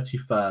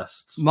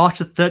 31st. March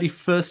the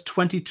 31st,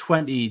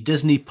 2020,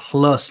 Disney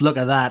Plus. Look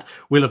at that.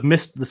 We'll have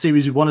missed the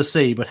series we want to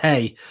see, but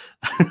hey.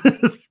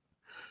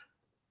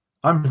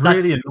 I'm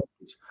really annoyed.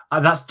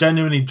 That's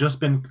genuinely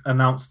just been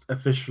announced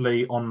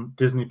officially on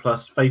Disney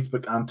Plus,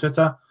 Facebook, and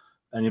Twitter.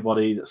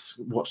 Anybody that's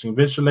watching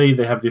visually,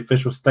 they have the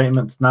official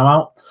statements now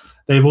out.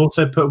 They've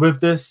also put with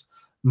this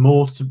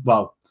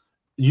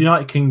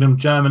United Kingdom,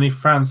 Germany,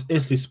 France,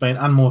 Italy, Spain,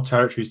 and more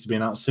territories to be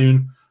announced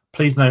soon.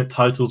 Please note,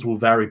 titles will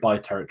vary by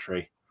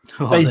territory.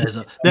 Oh,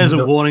 there's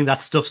a warning that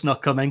stuff's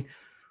not coming.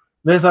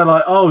 There's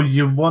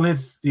you wanted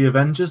the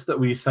Avengers that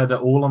we said are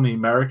all on the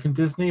American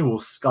Disney? Well,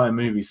 Sky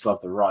Movies still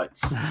have the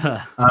rights.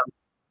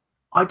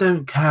 I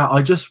don't care.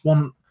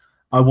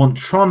 I want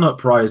Tron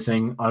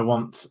Uprising. I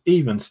want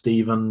Even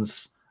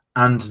Stevens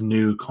and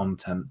new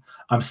content.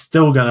 I'm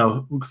still going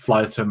to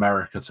fly to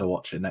America to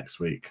watch it next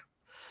week.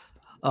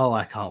 Oh,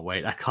 I can't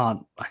wait. I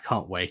can't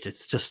wait.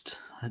 It's just,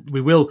 I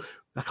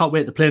can't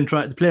wait. The plane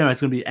ride is going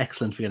to be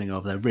excellent for getting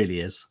over there. It really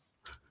is.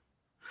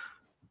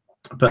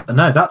 But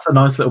no, that's a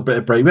nice little bit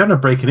of break. We haven't had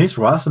a breaking news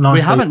for a while. That's a nice.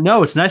 We haven't.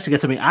 No, it's nice to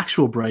get something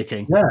actual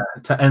breaking. Yeah,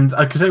 to end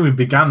because we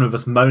began with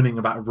us moaning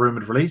about a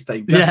rumored release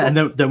date. And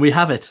then we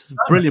have it.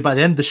 Brilliant. By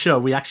the end of the show,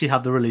 we actually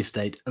have the release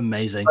date.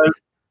 Amazing. So,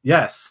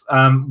 yes,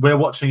 we're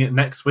watching it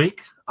next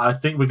week. I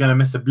think we're going to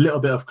miss a little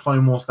bit of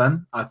Clone Wars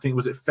then. I think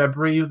was it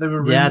February they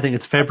were. Yeah, I think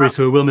it's February,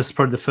 so we will miss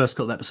probably the first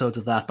couple of episodes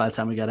of that by the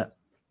time we get it.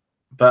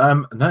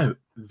 But no,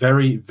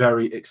 very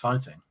very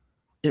exciting.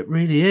 It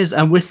really is.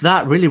 And with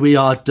that, really, we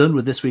are done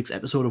with this week's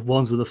episode of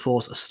Ones with the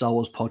Force, a Star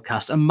Wars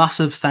podcast. A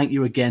massive thank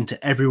you again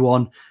to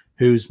everyone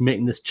who's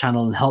making this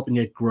channel and helping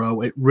it grow.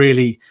 It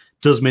really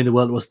does mean the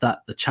world to us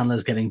that the channel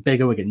is getting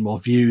bigger. We're getting more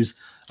views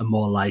and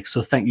more likes.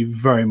 So thank you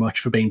very much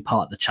for being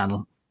part of the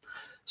channel.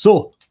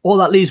 So all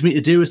that leaves me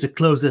to do is to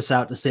close this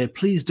out to say,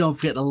 please don't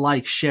forget to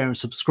like, share, and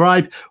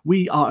subscribe.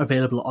 We are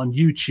available on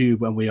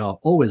YouTube, and we are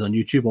always on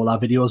YouTube. All our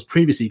videos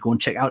previously, go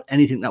and check out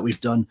anything that we've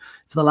done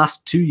for the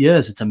last 2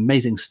 years. It's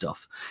amazing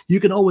stuff. You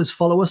can always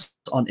follow us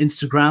on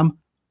Instagram,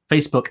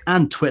 Facebook,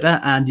 and Twitter,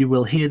 and you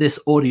will hear this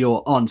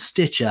audio on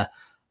Stitcher.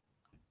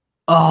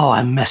 Oh,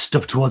 I messed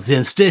up towards the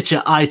end.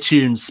 Stitcher,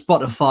 iTunes,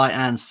 Spotify,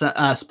 and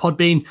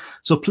Podbean.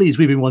 So please,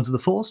 we've been Ones of the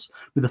Force.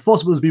 May the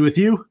Force will be with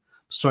you.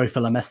 Sorry,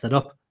 Phil, I messed that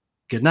up.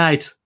 Good night.